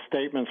couple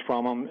statements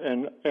from them,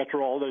 and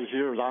after all those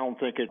years, I don't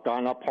think it's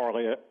gone up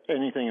hardly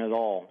anything at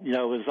all. It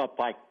was up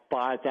like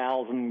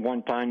 5,000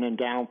 one time, then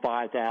down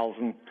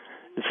 5,000.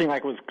 It seemed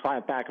like it was kind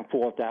of back and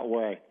forth that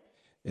way.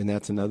 And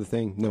that's another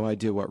thing. No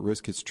idea what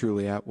risk it's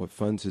truly at, what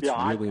funds it's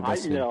really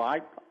investing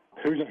in.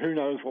 Who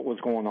knows what was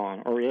going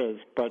on or is,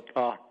 but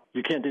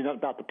you can't do nothing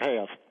about the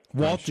past.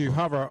 Walt, do you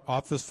have our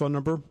office phone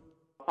number?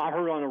 I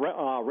heard on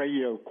the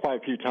radio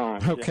quite a few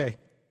times. Okay. Yeah.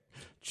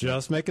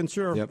 Just making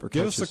sure. Yep,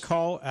 give us a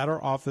call at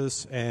our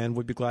office, and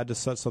we'd be glad to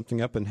set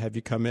something up and have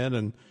you come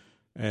in,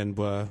 and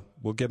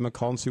we'll give them a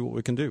call and see what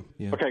we can do.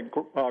 Yeah. Okay,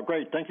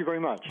 great. Thank you very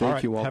much.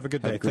 Thank you, Walt. Have a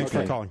good day. Thanks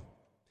for calling.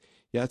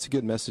 Yeah, it's a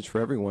good message for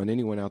everyone.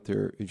 Anyone out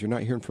there, if you're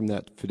not hearing from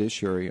that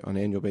fiduciary on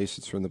an annual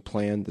basis from the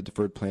plan, the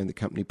deferred plan, the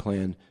company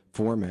plan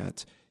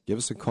formats, give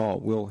us a call.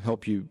 We'll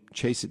help you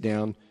chase it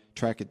down,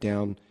 track it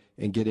down,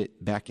 and get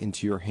it back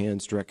into your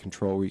hands, direct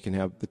control, where you can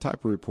have the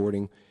type of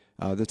reporting,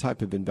 the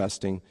type of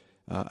investing,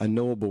 a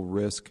knowable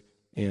risk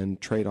and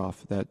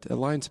trade-off that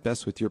aligns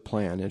best with your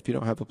plan. And if you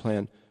don't have a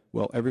plan,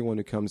 well, everyone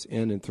who comes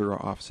in and through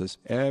our offices,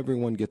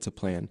 everyone gets a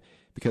plan.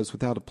 Because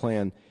without a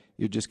plan,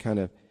 you're just kind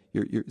of,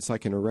 it's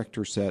like an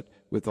erector set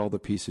with all the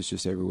pieces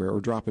just everywhere,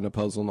 or dropping a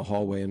puzzle in the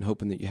hallway and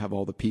hoping that you have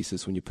all the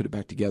pieces when you put it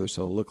back together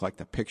so it'll look like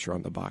the picture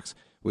on the box.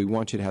 We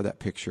want you to have that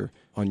picture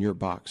on your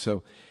box.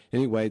 So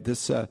anyway,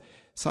 this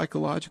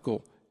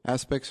psychological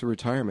aspects of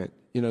retirement,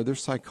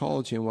 there's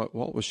psychology in what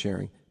Walt was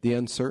sharing, the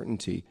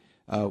uncertainty.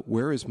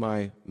 Where is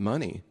my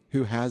money?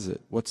 Who has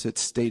it? What's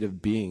its state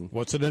of being?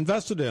 What's it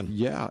invested in?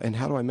 Yeah, and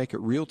how do I make it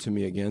real to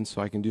me again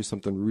so I can do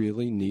something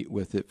really neat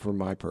with it for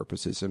my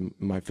purposes and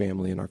my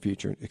family and our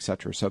future,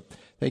 etc. So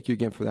thank you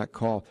again for that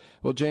call.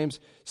 Well, James,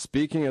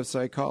 speaking of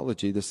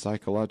psychology, the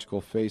psychological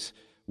phase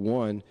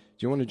 1, do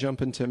you want to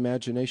jump into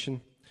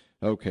imagination?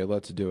 Okay,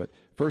 let's do it.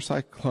 First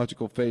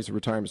psychological phase of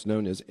retirement is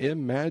known as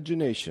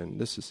imagination.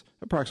 This is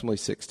approximately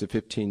 6 to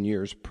 15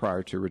 years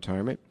prior to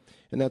retirement,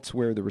 and that's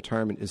where the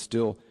retirement is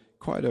still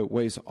quite a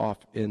ways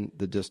off in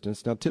the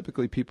distance. Now,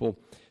 typically people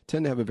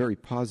tend to have a very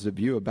positive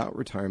view about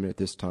retirement at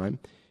this time.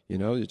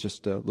 It's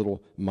just a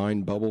little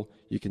mind bubble.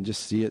 You can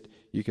just see it.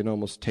 You can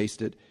almost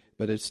taste it,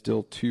 but it's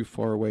still too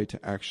far away to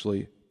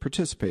actually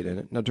participate in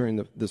it. Now,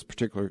 during this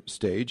particular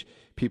stage,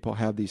 people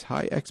have these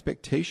high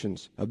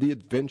expectations of the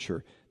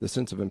adventure, the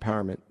sense of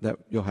empowerment that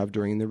you'll have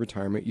during the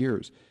retirement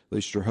years. At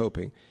least you're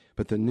hoping.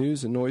 But the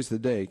news and noise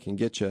of the day can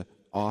get you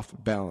off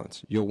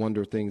balance. You'll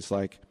wonder things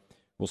like,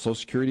 will Social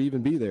Security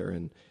even be there?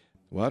 And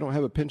well, I don't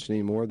have a pension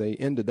anymore. They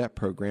ended that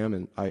program,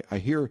 and I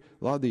hear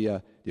a lot of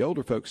the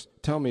older folks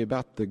tell me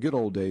about the good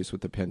old days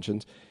with the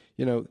pensions.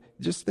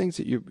 Just things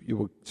that you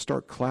will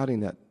start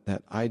clouding that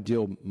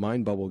ideal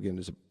mind bubble again.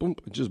 As boom,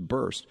 it just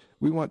burst.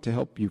 We want to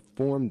help you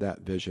form that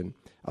vision,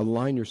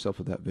 align yourself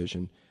with that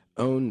vision,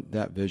 own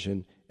that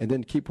vision, and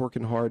then keep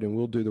working hard, and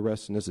we'll do the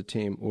rest, and as a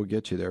team, we'll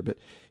get you there. But,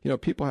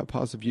 people have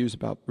positive views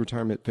about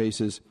retirement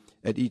phases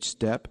at each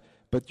step,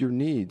 but your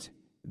needs,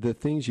 the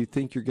things you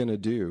think you're going to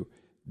do,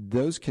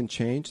 those can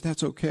change.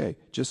 That's okay,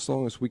 just as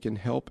long as we can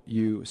help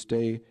you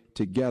stay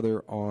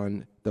together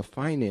on the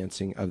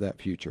financing of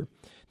that future.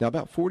 Now,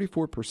 about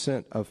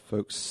 44% of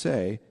folks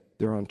say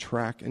they're on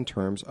track in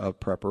terms of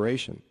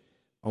preparation.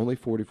 Only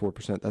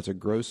 44%. That's a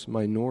gross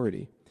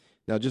minority.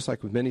 Now, just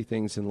like with many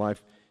things in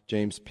life,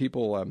 James,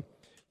 people,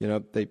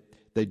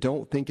 they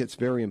don't think it's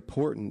very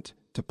important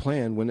to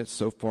plan when it's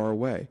so far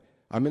away.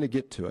 I'm going to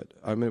get to it.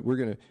 We're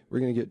going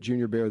to get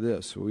Junior Bear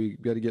this. We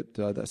got to get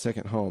that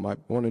second home. I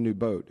want a new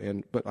boat,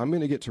 but I'm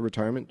going to get to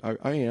retirement.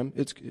 I am.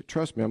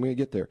 Trust me, I'm going to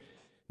get there.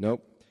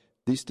 Nope.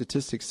 These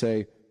statistics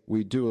say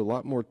we do a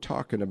lot more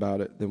talking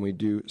about it than we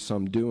do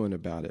some doing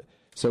about it.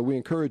 So we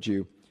encourage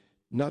you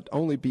not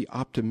only be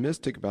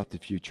optimistic about the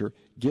future,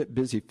 get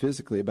busy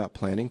physically about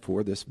planning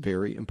for this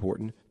very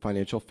important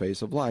financial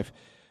phase of life.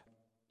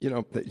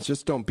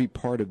 Just don't be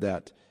part of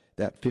that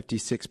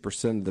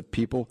 56% of the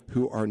people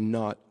who are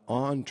not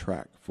on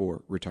track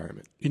for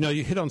retirement.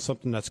 You hit on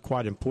something that's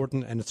quite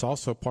important, and it's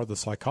also part of the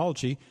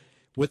psychology.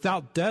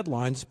 Without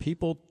deadlines,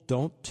 people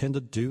don't tend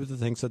to do the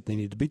things that they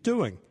need to be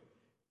doing.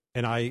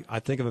 And I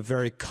think of a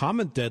very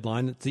common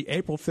deadline. It's the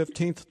April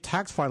 15th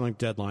tax filing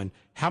deadline.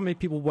 How many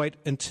people wait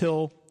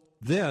until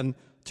then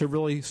to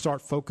really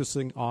start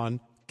focusing on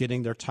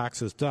getting their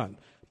taxes done?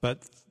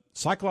 But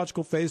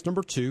psychological phase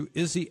number 2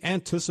 is the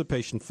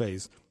anticipation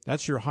phase.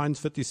 That's your Heinz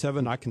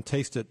 57, I can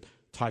taste it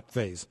type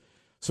phase.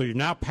 So you're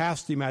now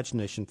past the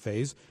imagination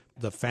phase,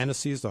 the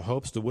fantasies, the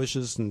hopes, the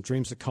wishes, and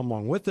dreams that come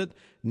along with it.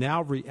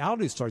 Now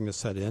reality is starting to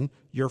set in.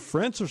 Your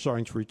friends are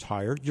starting to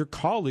retire. Your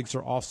colleagues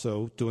are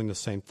also doing the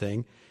same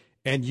thing.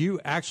 And you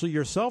actually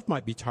yourself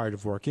might be tired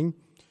of working.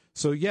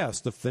 So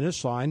yes, the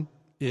finish line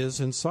is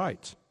in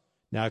sight.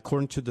 Now,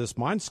 according to this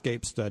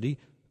Mindscape study,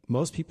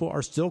 most people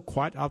are still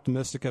quite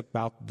optimistic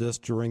about this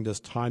during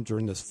this time,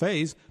 during this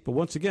phase. But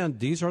once again,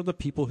 these are the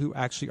people who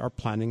actually are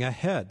planning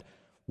ahead.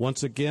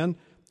 Once again,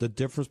 the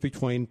difference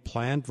between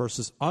planned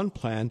versus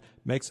unplanned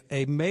makes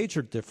a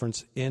major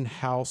difference in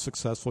how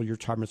successful your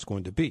retirement is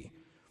going to be.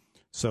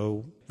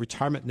 So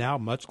retirement now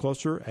much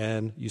closer,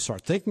 and you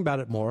start thinking about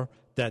it more.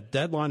 That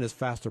deadline is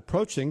fast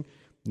approaching.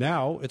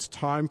 Now it's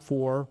time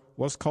for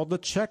what's called the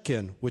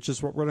check-in, which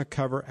is what we're going to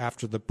cover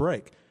after the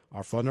break.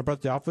 Our phone number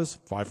at the office,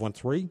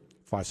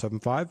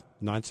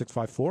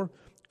 513-575-9654.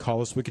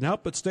 Call us, we can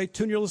help, but stay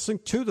tuned. You're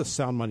listening to the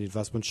Sound Money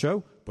Investment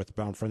Show with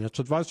Brown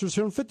Financial Advisors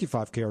here on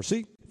 55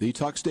 KRC. The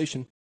Talk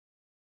Station.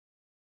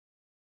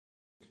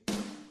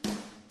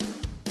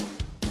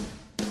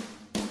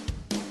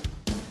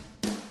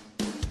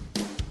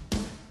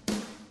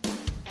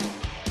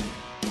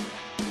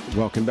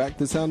 Welcome back to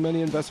the Sound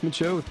Money Investment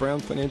Show with Brown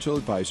Financial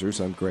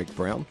Advisors. I'm Greg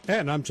Brown.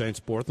 And I'm James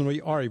Borthen.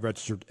 We are a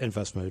registered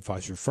investment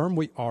advisory firm.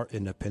 We are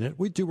independent.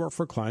 We do work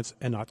for clients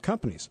and not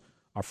companies.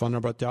 Our phone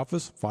number at the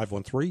office,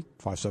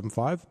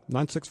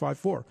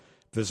 513-575-9654.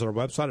 Visit our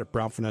website at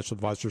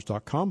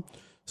brownfinancialadvisors.com.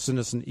 Send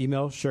us an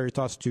email, share your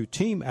thoughts to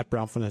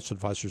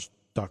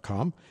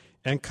team@brownfinancialadvisors.com.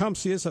 And come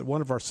see us at one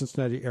of our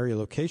Cincinnati area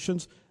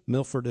locations.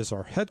 Milford is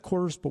our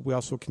headquarters, but we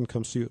also can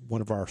come see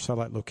one of our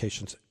satellite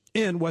locations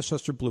in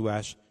Westchester, Blue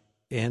Ash,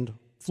 and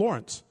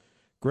Florence.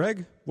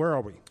 Greg, where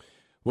are we?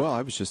 Well,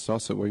 I was just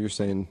also where you're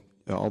saying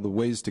all the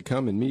ways to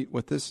come and meet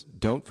with us.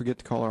 Don't forget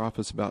to call our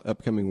office about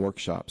upcoming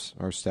workshops.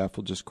 Our staff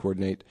will just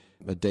coordinate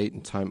a date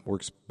and time that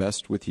works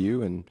best with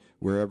you, and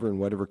wherever in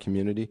whatever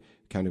community,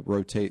 kind of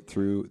rotate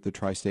through the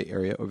tri-state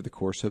area over the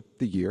course of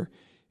the year.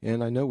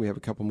 And I know we have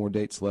a couple more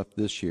dates left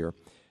this year.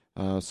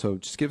 So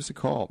just give us a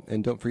call.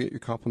 And don't forget your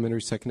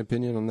complimentary second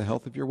opinion on the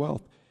health of your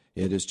wealth.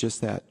 It is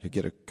just that. You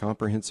get a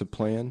comprehensive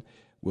plan.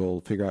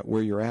 We'll figure out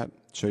where you're at,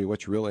 show you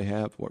what you really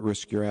have, what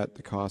risk you're at,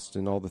 the cost,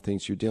 and all the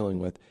things you're dealing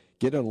with.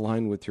 Get in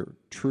line with your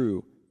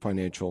true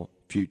financial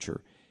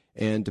future.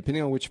 And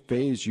depending on which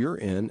phase you're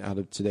in out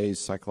of today's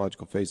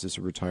psychological phases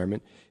of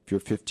retirement, if you're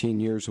 15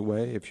 years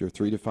away, if you're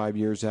 3 to 5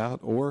 years out,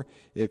 or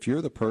if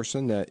you're the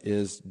person that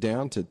is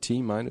down to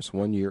T-minus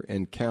 1 year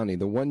and counting,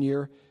 the 1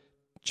 year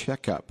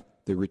checkup,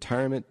 the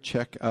retirement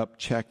checkup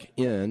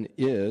check-in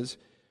is,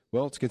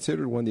 well, it's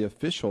considered one of the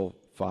official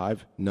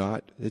 5,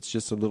 it's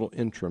just a little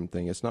interim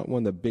thing. It's not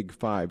one of the big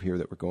 5 here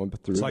that we're going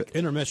through. It's like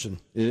intermission.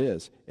 It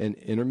is. And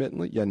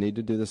intermittently, you need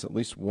to do this at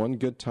least one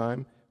good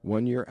time,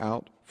 1 year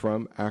out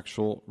from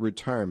actual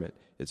retirement.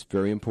 It's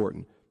very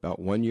important. About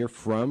 1 year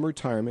from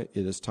retirement,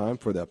 it is time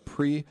for the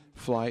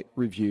pre-flight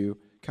review,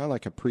 kind of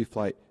like a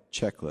pre-flight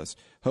checklist.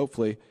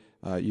 Hopefully,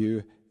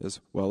 you, as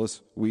well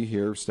as we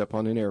here, step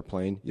on an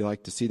airplane. You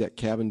like to see that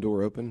cabin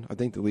door open. I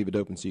think they leave it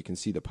open so you can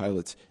see the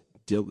pilots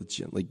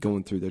diligently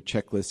going through their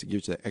checklist. It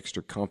gives you that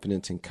extra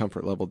confidence and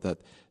comfort level that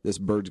this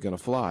bird's going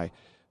to fly.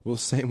 Well,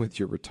 same with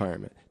your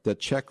retirement. The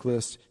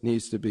checklist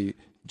needs to be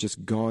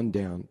just gone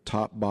down,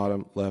 top,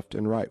 bottom, left,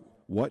 and right.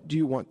 What do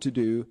you want to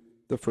do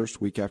the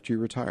first week after you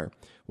retire?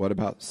 What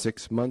about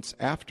 6 months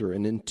after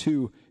and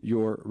into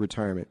your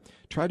retirement?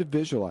 Try to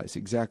visualize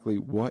exactly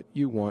what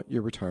you want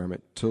your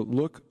retirement to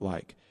look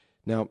like.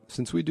 Now,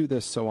 since we do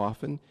this so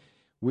often,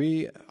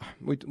 we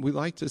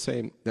like to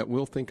say that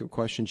we'll think of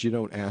questions you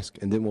don't ask,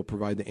 and then we'll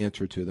provide the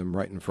answer to them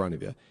right in front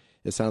of you.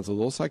 It sounds a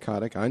little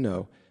psychotic, I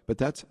know, but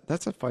that's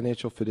a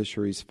financial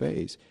fiduciary's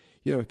phase.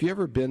 You know, if you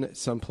ever been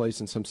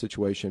someplace in some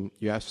situation,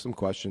 you asked some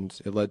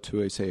questions, it led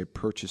to a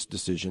purchase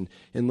decision,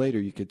 and later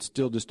you could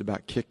still just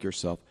about kick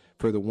yourself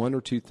for the one or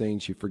two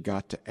things you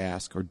forgot to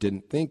ask or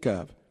didn't think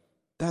of.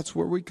 That's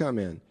where we come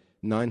in.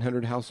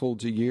 900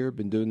 households a year,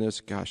 been doing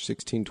this,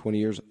 16, 20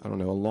 years, I don't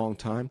know, a long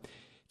time.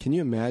 Can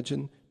you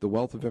imagine the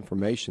wealth of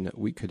information that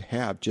we could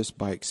have just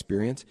by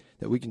experience,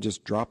 that we can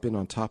just drop in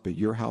on top of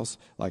your house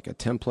like a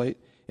template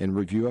and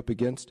review up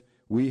against?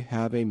 We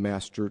have a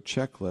master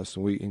checklist,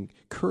 and we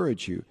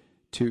encourage you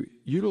to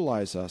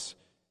utilize us,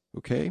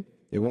 okay?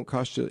 It won't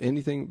cost you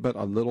anything but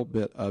a little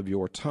bit of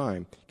your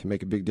time. It can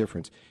make a big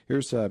difference.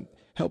 Here's a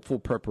helpful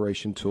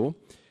preparation tool.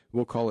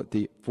 We'll call it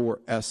the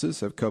 4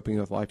 S's of coping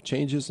with life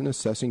changes and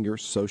assessing your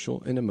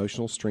social and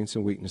emotional strengths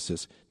and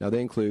weaknesses. Now, they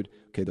include,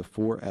 the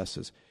 4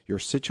 S's. Your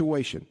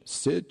situation,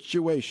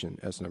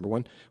 as number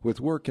 1,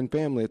 with work and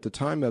family at the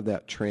time of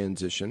that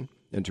transition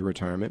into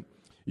retirement.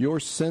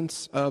 Your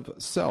sense of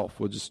self,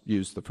 we'll just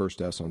use the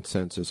first S on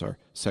sense as our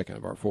second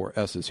of our 4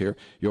 S's here.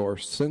 Your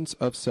sense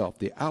of self,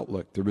 the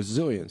outlook, the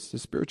resilience, the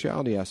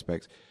spirituality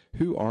aspects.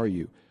 Who are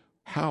you?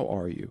 How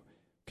are you?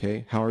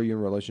 Okay, how are you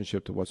in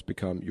relationship to what's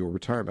become your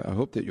retirement? I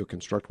hope that you'll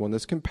construct one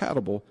that's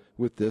compatible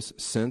with this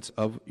sense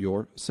of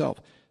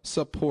yourself.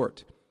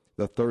 Support,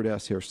 the third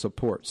S here,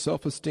 support.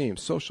 Self-esteem,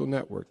 social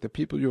network, the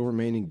people you'll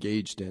remain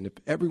engaged in. If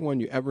everyone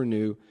you ever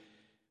knew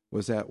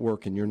was at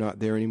work and you're not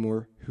there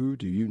anymore, who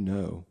do you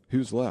know?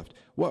 Who's left?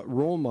 What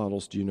role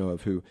models do you know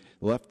of who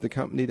left the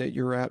company that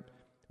you're at,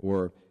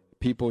 or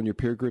people in your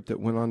peer group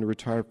that went on to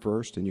retire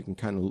first, and you can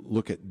kind of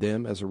look at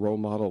them as a role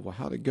model? Well,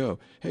 how'd it go?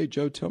 Hey,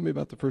 Joe, tell me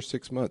about the first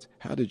 6 months.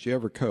 How did you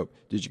ever cope?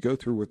 Did you go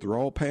through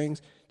withdrawal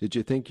pangs? Did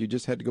you think you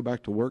just had to go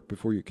back to work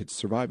before you could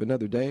survive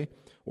another day?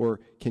 Or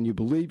can you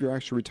believe you're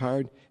actually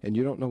retired and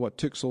you don't know what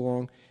took so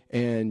long?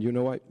 And you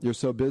know what? You're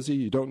so busy,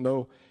 you don't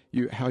know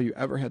how you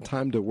ever had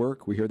time to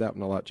work. We hear that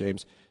one a lot,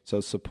 James.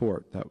 So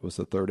support, that was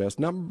the third S.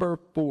 Number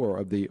 4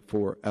 of the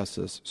 4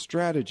 S's,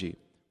 strategy.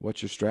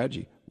 What's your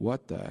strategy?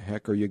 What the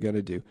heck are you going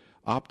to do?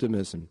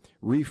 Optimism,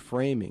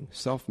 reframing,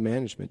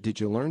 self-management. Did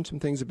you learn some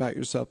things about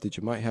yourself that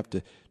you might have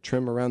to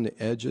trim around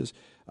the edges?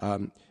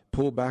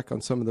 Pull back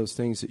on some of those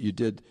things that you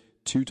did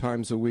 2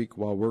 times a week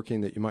while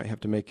working that you might have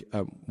to make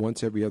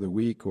once every other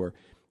week, or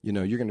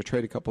you're going to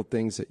trade a couple of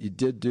things that you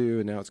did do,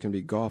 and now it's going to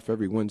be golf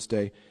every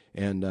Wednesday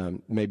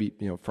and maybe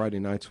Friday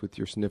nights with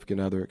your significant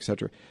other,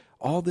 etc.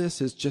 All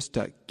this is just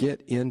to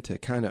get in to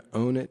kind of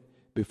own it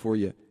before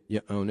you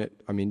own it.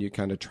 I mean, you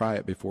kind of try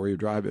it before you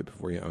drive it,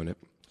 before you own it.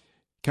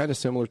 Kind of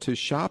similar to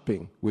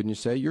shopping, wouldn't you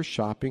say? You're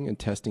shopping and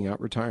testing out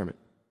retirement.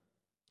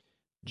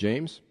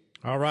 James?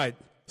 All right.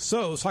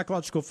 So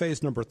psychological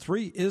phase number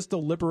 3 is the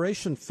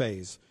liberation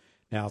phase.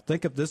 Now,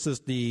 think of this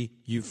as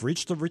you've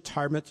reached the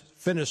retirement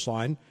finish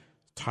line.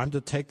 Time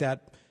to take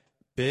that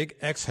big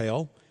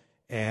exhale,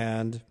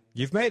 and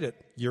you've made it.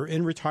 You're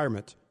in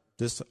retirement.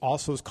 This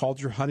also is called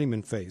your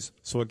honeymoon phase.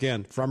 So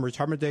again, from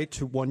retirement date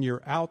to 1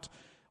 year out.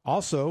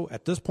 Also,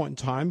 at this point in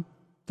time,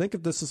 think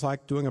of this as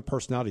like doing a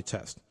personality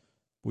test.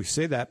 We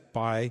say that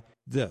by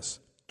this.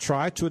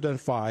 Try to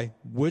identify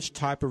which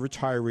type of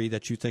retiree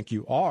that you think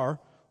you are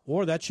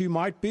or that you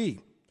might be.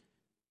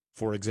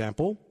 For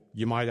example,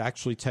 you might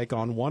actually take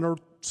on one or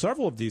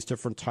several of these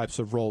different types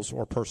of roles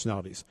or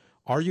personalities.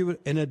 Are you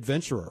an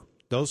adventurer?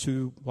 Those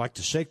who like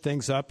to shake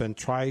things up and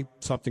try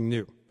something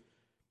new.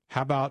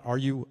 How about, are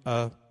you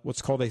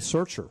what's called a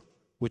searcher,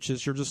 which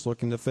is you're just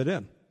looking to fit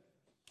in?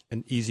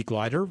 An easy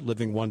glider,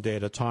 living one day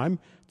at a time.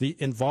 The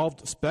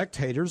involved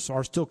spectators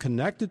are still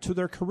connected to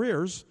their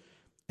careers.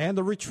 And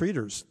the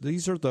retreaters,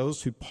 these are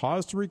those who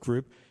pause to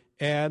regroup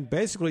and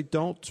basically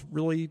don't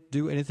really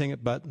do anything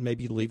but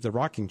maybe leave the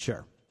rocking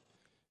chair.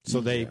 So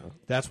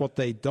that's what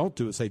they don't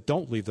do, is they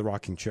don't leave the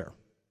rocking chair.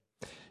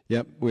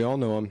 Yep, we all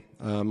know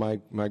them.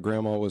 My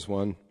grandma was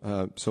one.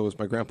 So was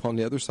my grandpa on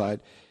the other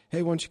side.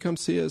 Hey, why don't you come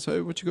see us?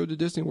 Hey, why don't you go to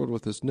Disney World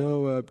with us?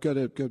 No, I've got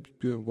to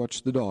go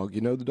watch the dog.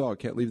 The dog.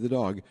 Can't leave the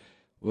dog.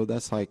 Well,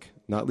 that's like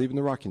not leaving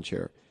the rocking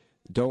chair.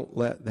 Don't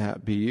let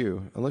that be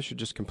you, unless you're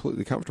just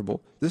completely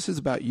comfortable. This is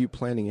about you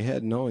planning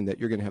ahead, knowing that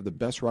you're going to have the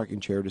best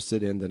rocking chair to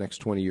sit in the next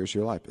 20 years of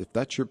your life. If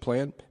that's your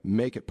plan,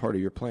 make it part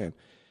of your plan.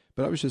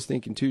 But I was just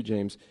thinking too,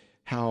 James,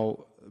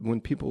 how when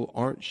people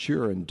aren't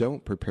sure and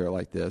don't prepare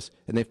like this,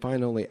 and they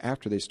find only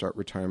after they start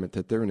retirement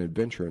that they're an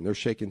adventurer and they're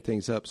shaking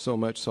things up so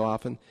much so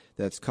often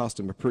that's cost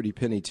them a pretty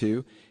penny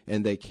too,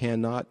 and they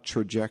cannot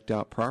traject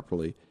out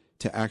properly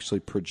to actually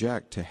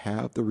project to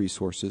have the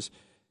resources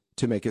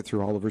to make it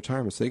through all of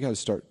retirement. So they got to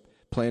start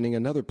planning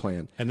another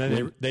plan. And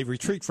then they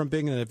retreat from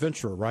being an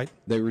adventurer, right?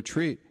 They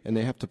retreat, and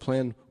they have to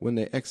plan when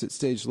they exit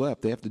stage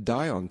left. They have to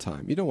die on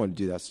time. You don't want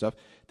to do that stuff.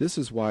 This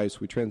is why, as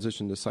we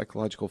transition to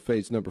psychological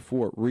phase number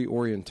 4,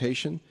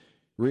 reorientation.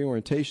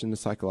 Reorientation, the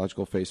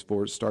psychological phase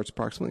 4, starts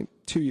approximately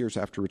 2 years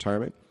after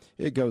retirement.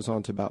 It goes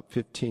on to about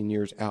 15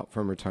 years out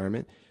from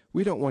retirement.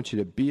 We don't want you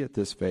to be at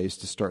this phase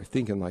to start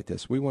thinking like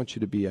this. We want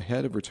you to be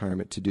ahead of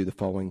retirement to do the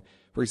following.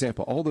 For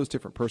example, all those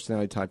different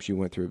personality types you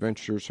went through,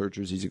 adventurers,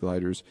 searchers, easy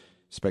gliders,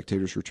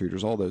 spectators,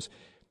 retreaters, all those.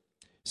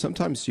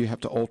 Sometimes you have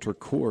to alter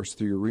course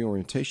through your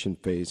reorientation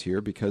phase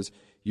here because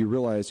you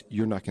realize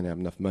you're not going to have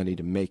enough money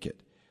to make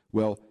it.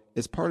 Well,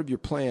 as part of your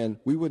plan,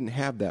 we wouldn't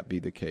have that be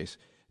the case.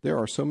 There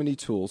are so many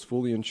tools,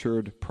 fully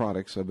insured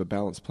products of a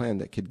balanced plan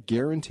that could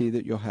guarantee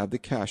that you'll have the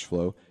cash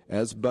flow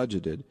as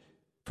budgeted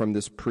from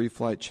this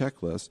pre-flight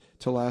checklist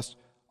to last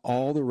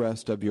all the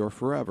rest of your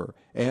forever.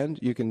 And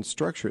you can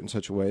structure it in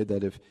such a way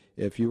that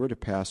if you were to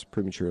pass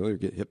prematurely or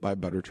get hit by a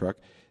butter truck,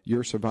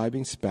 your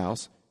surviving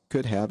spouse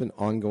could have an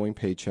ongoing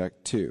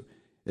paycheck too.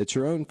 It's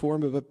your own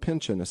form of a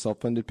pension, a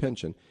self-funded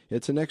pension.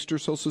 It's an extra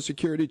Social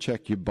Security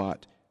check you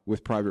bought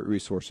with private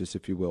resources,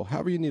 if you will.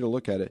 However you need to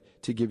look at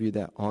it to give you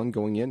that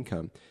ongoing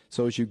income.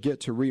 So as you get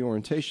to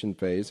reorientation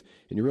phase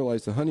and you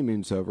realize the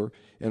honeymoon's over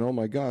and, oh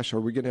my gosh,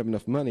 are we going to have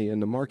enough money? And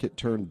the market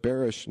turned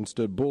bearish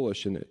instead of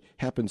bullish, and it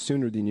happened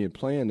sooner than you had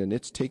planned, and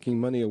it's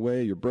taking money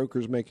away. Your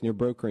broker's making you a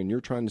broker, and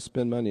you're trying to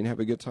spend money and have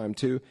a good time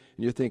too.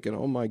 And you're thinking,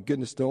 oh my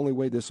goodness, the only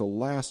way this will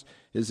last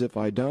is if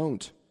I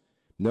don't.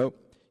 Nope.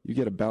 You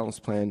get a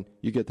balanced plan.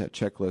 You get that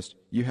checklist.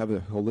 You have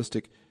a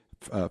holistic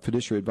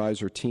fiduciary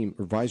advisory team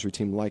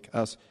like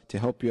us to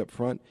help you up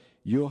front.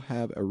 You'll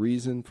have a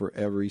reason for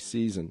every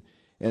season.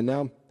 And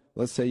now,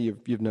 let's say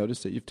you've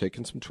noticed that you've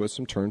taken some twists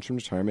and turns from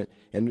retirement,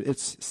 and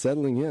it's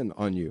settling in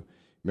on you.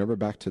 Remember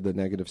back to the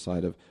negative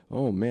side of,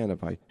 oh man,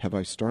 have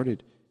I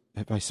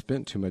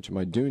spent too much? Am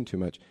I doing too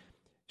much?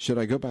 Should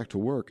I go back to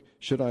work?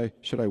 Should I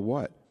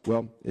what?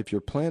 Well, if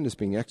your plan is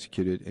being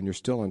executed and you're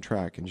still on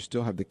track and you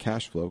still have the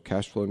cash flow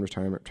in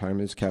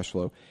retirement is cash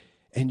flow,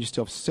 and you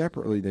still have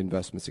separately the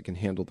investments that can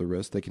handle the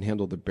risk, they can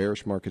handle the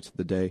bearish markets of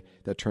the day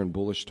that turn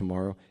bullish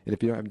tomorrow. And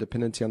if you don't have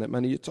dependency on that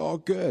money, it's all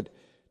good.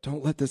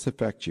 Don't let this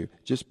affect you.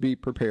 Just be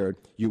prepared.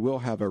 You will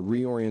have a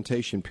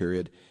reorientation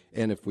period.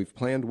 And if we've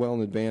planned well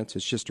in advance,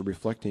 it's just a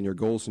reflecting your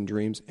goals and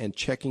dreams and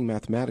checking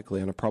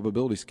mathematically on a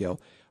probability scale.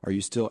 Are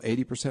you still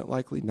 80%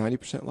 likely,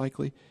 90%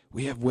 likely?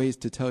 We have ways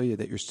to tell you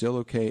that you're still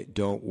okay.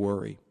 Don't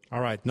worry.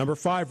 All right. Number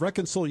 5,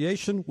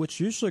 reconciliation, which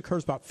usually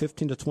occurs about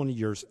 15 to 20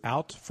 years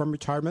out from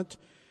retirement.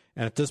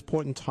 And at this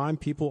point in time,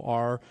 people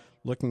are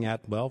looking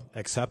at, well,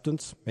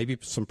 acceptance, maybe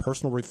some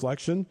personal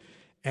reflection,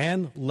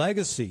 and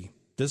legacy.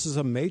 This is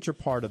a major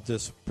part of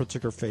this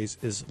particular phase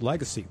is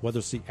legacy, whether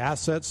it's the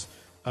assets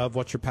of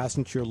what you're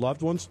passing to your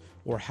loved ones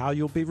or how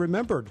you'll be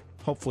remembered,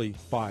 hopefully,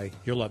 by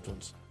your loved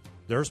ones.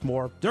 There's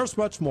more. There's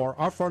much more.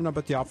 Our phone number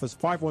at the office,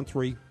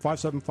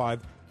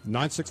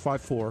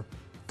 513-575-9654.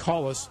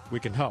 Call us. We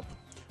can help.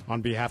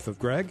 On behalf of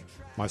Greg,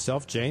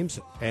 myself, James,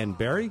 and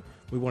Barry,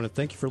 we want to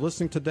thank you for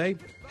listening today.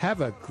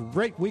 Have a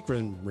great week,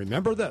 and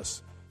remember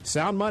this: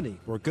 sound money,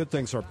 where good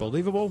things are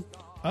believable,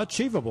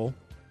 achievable,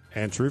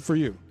 and true for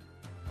you.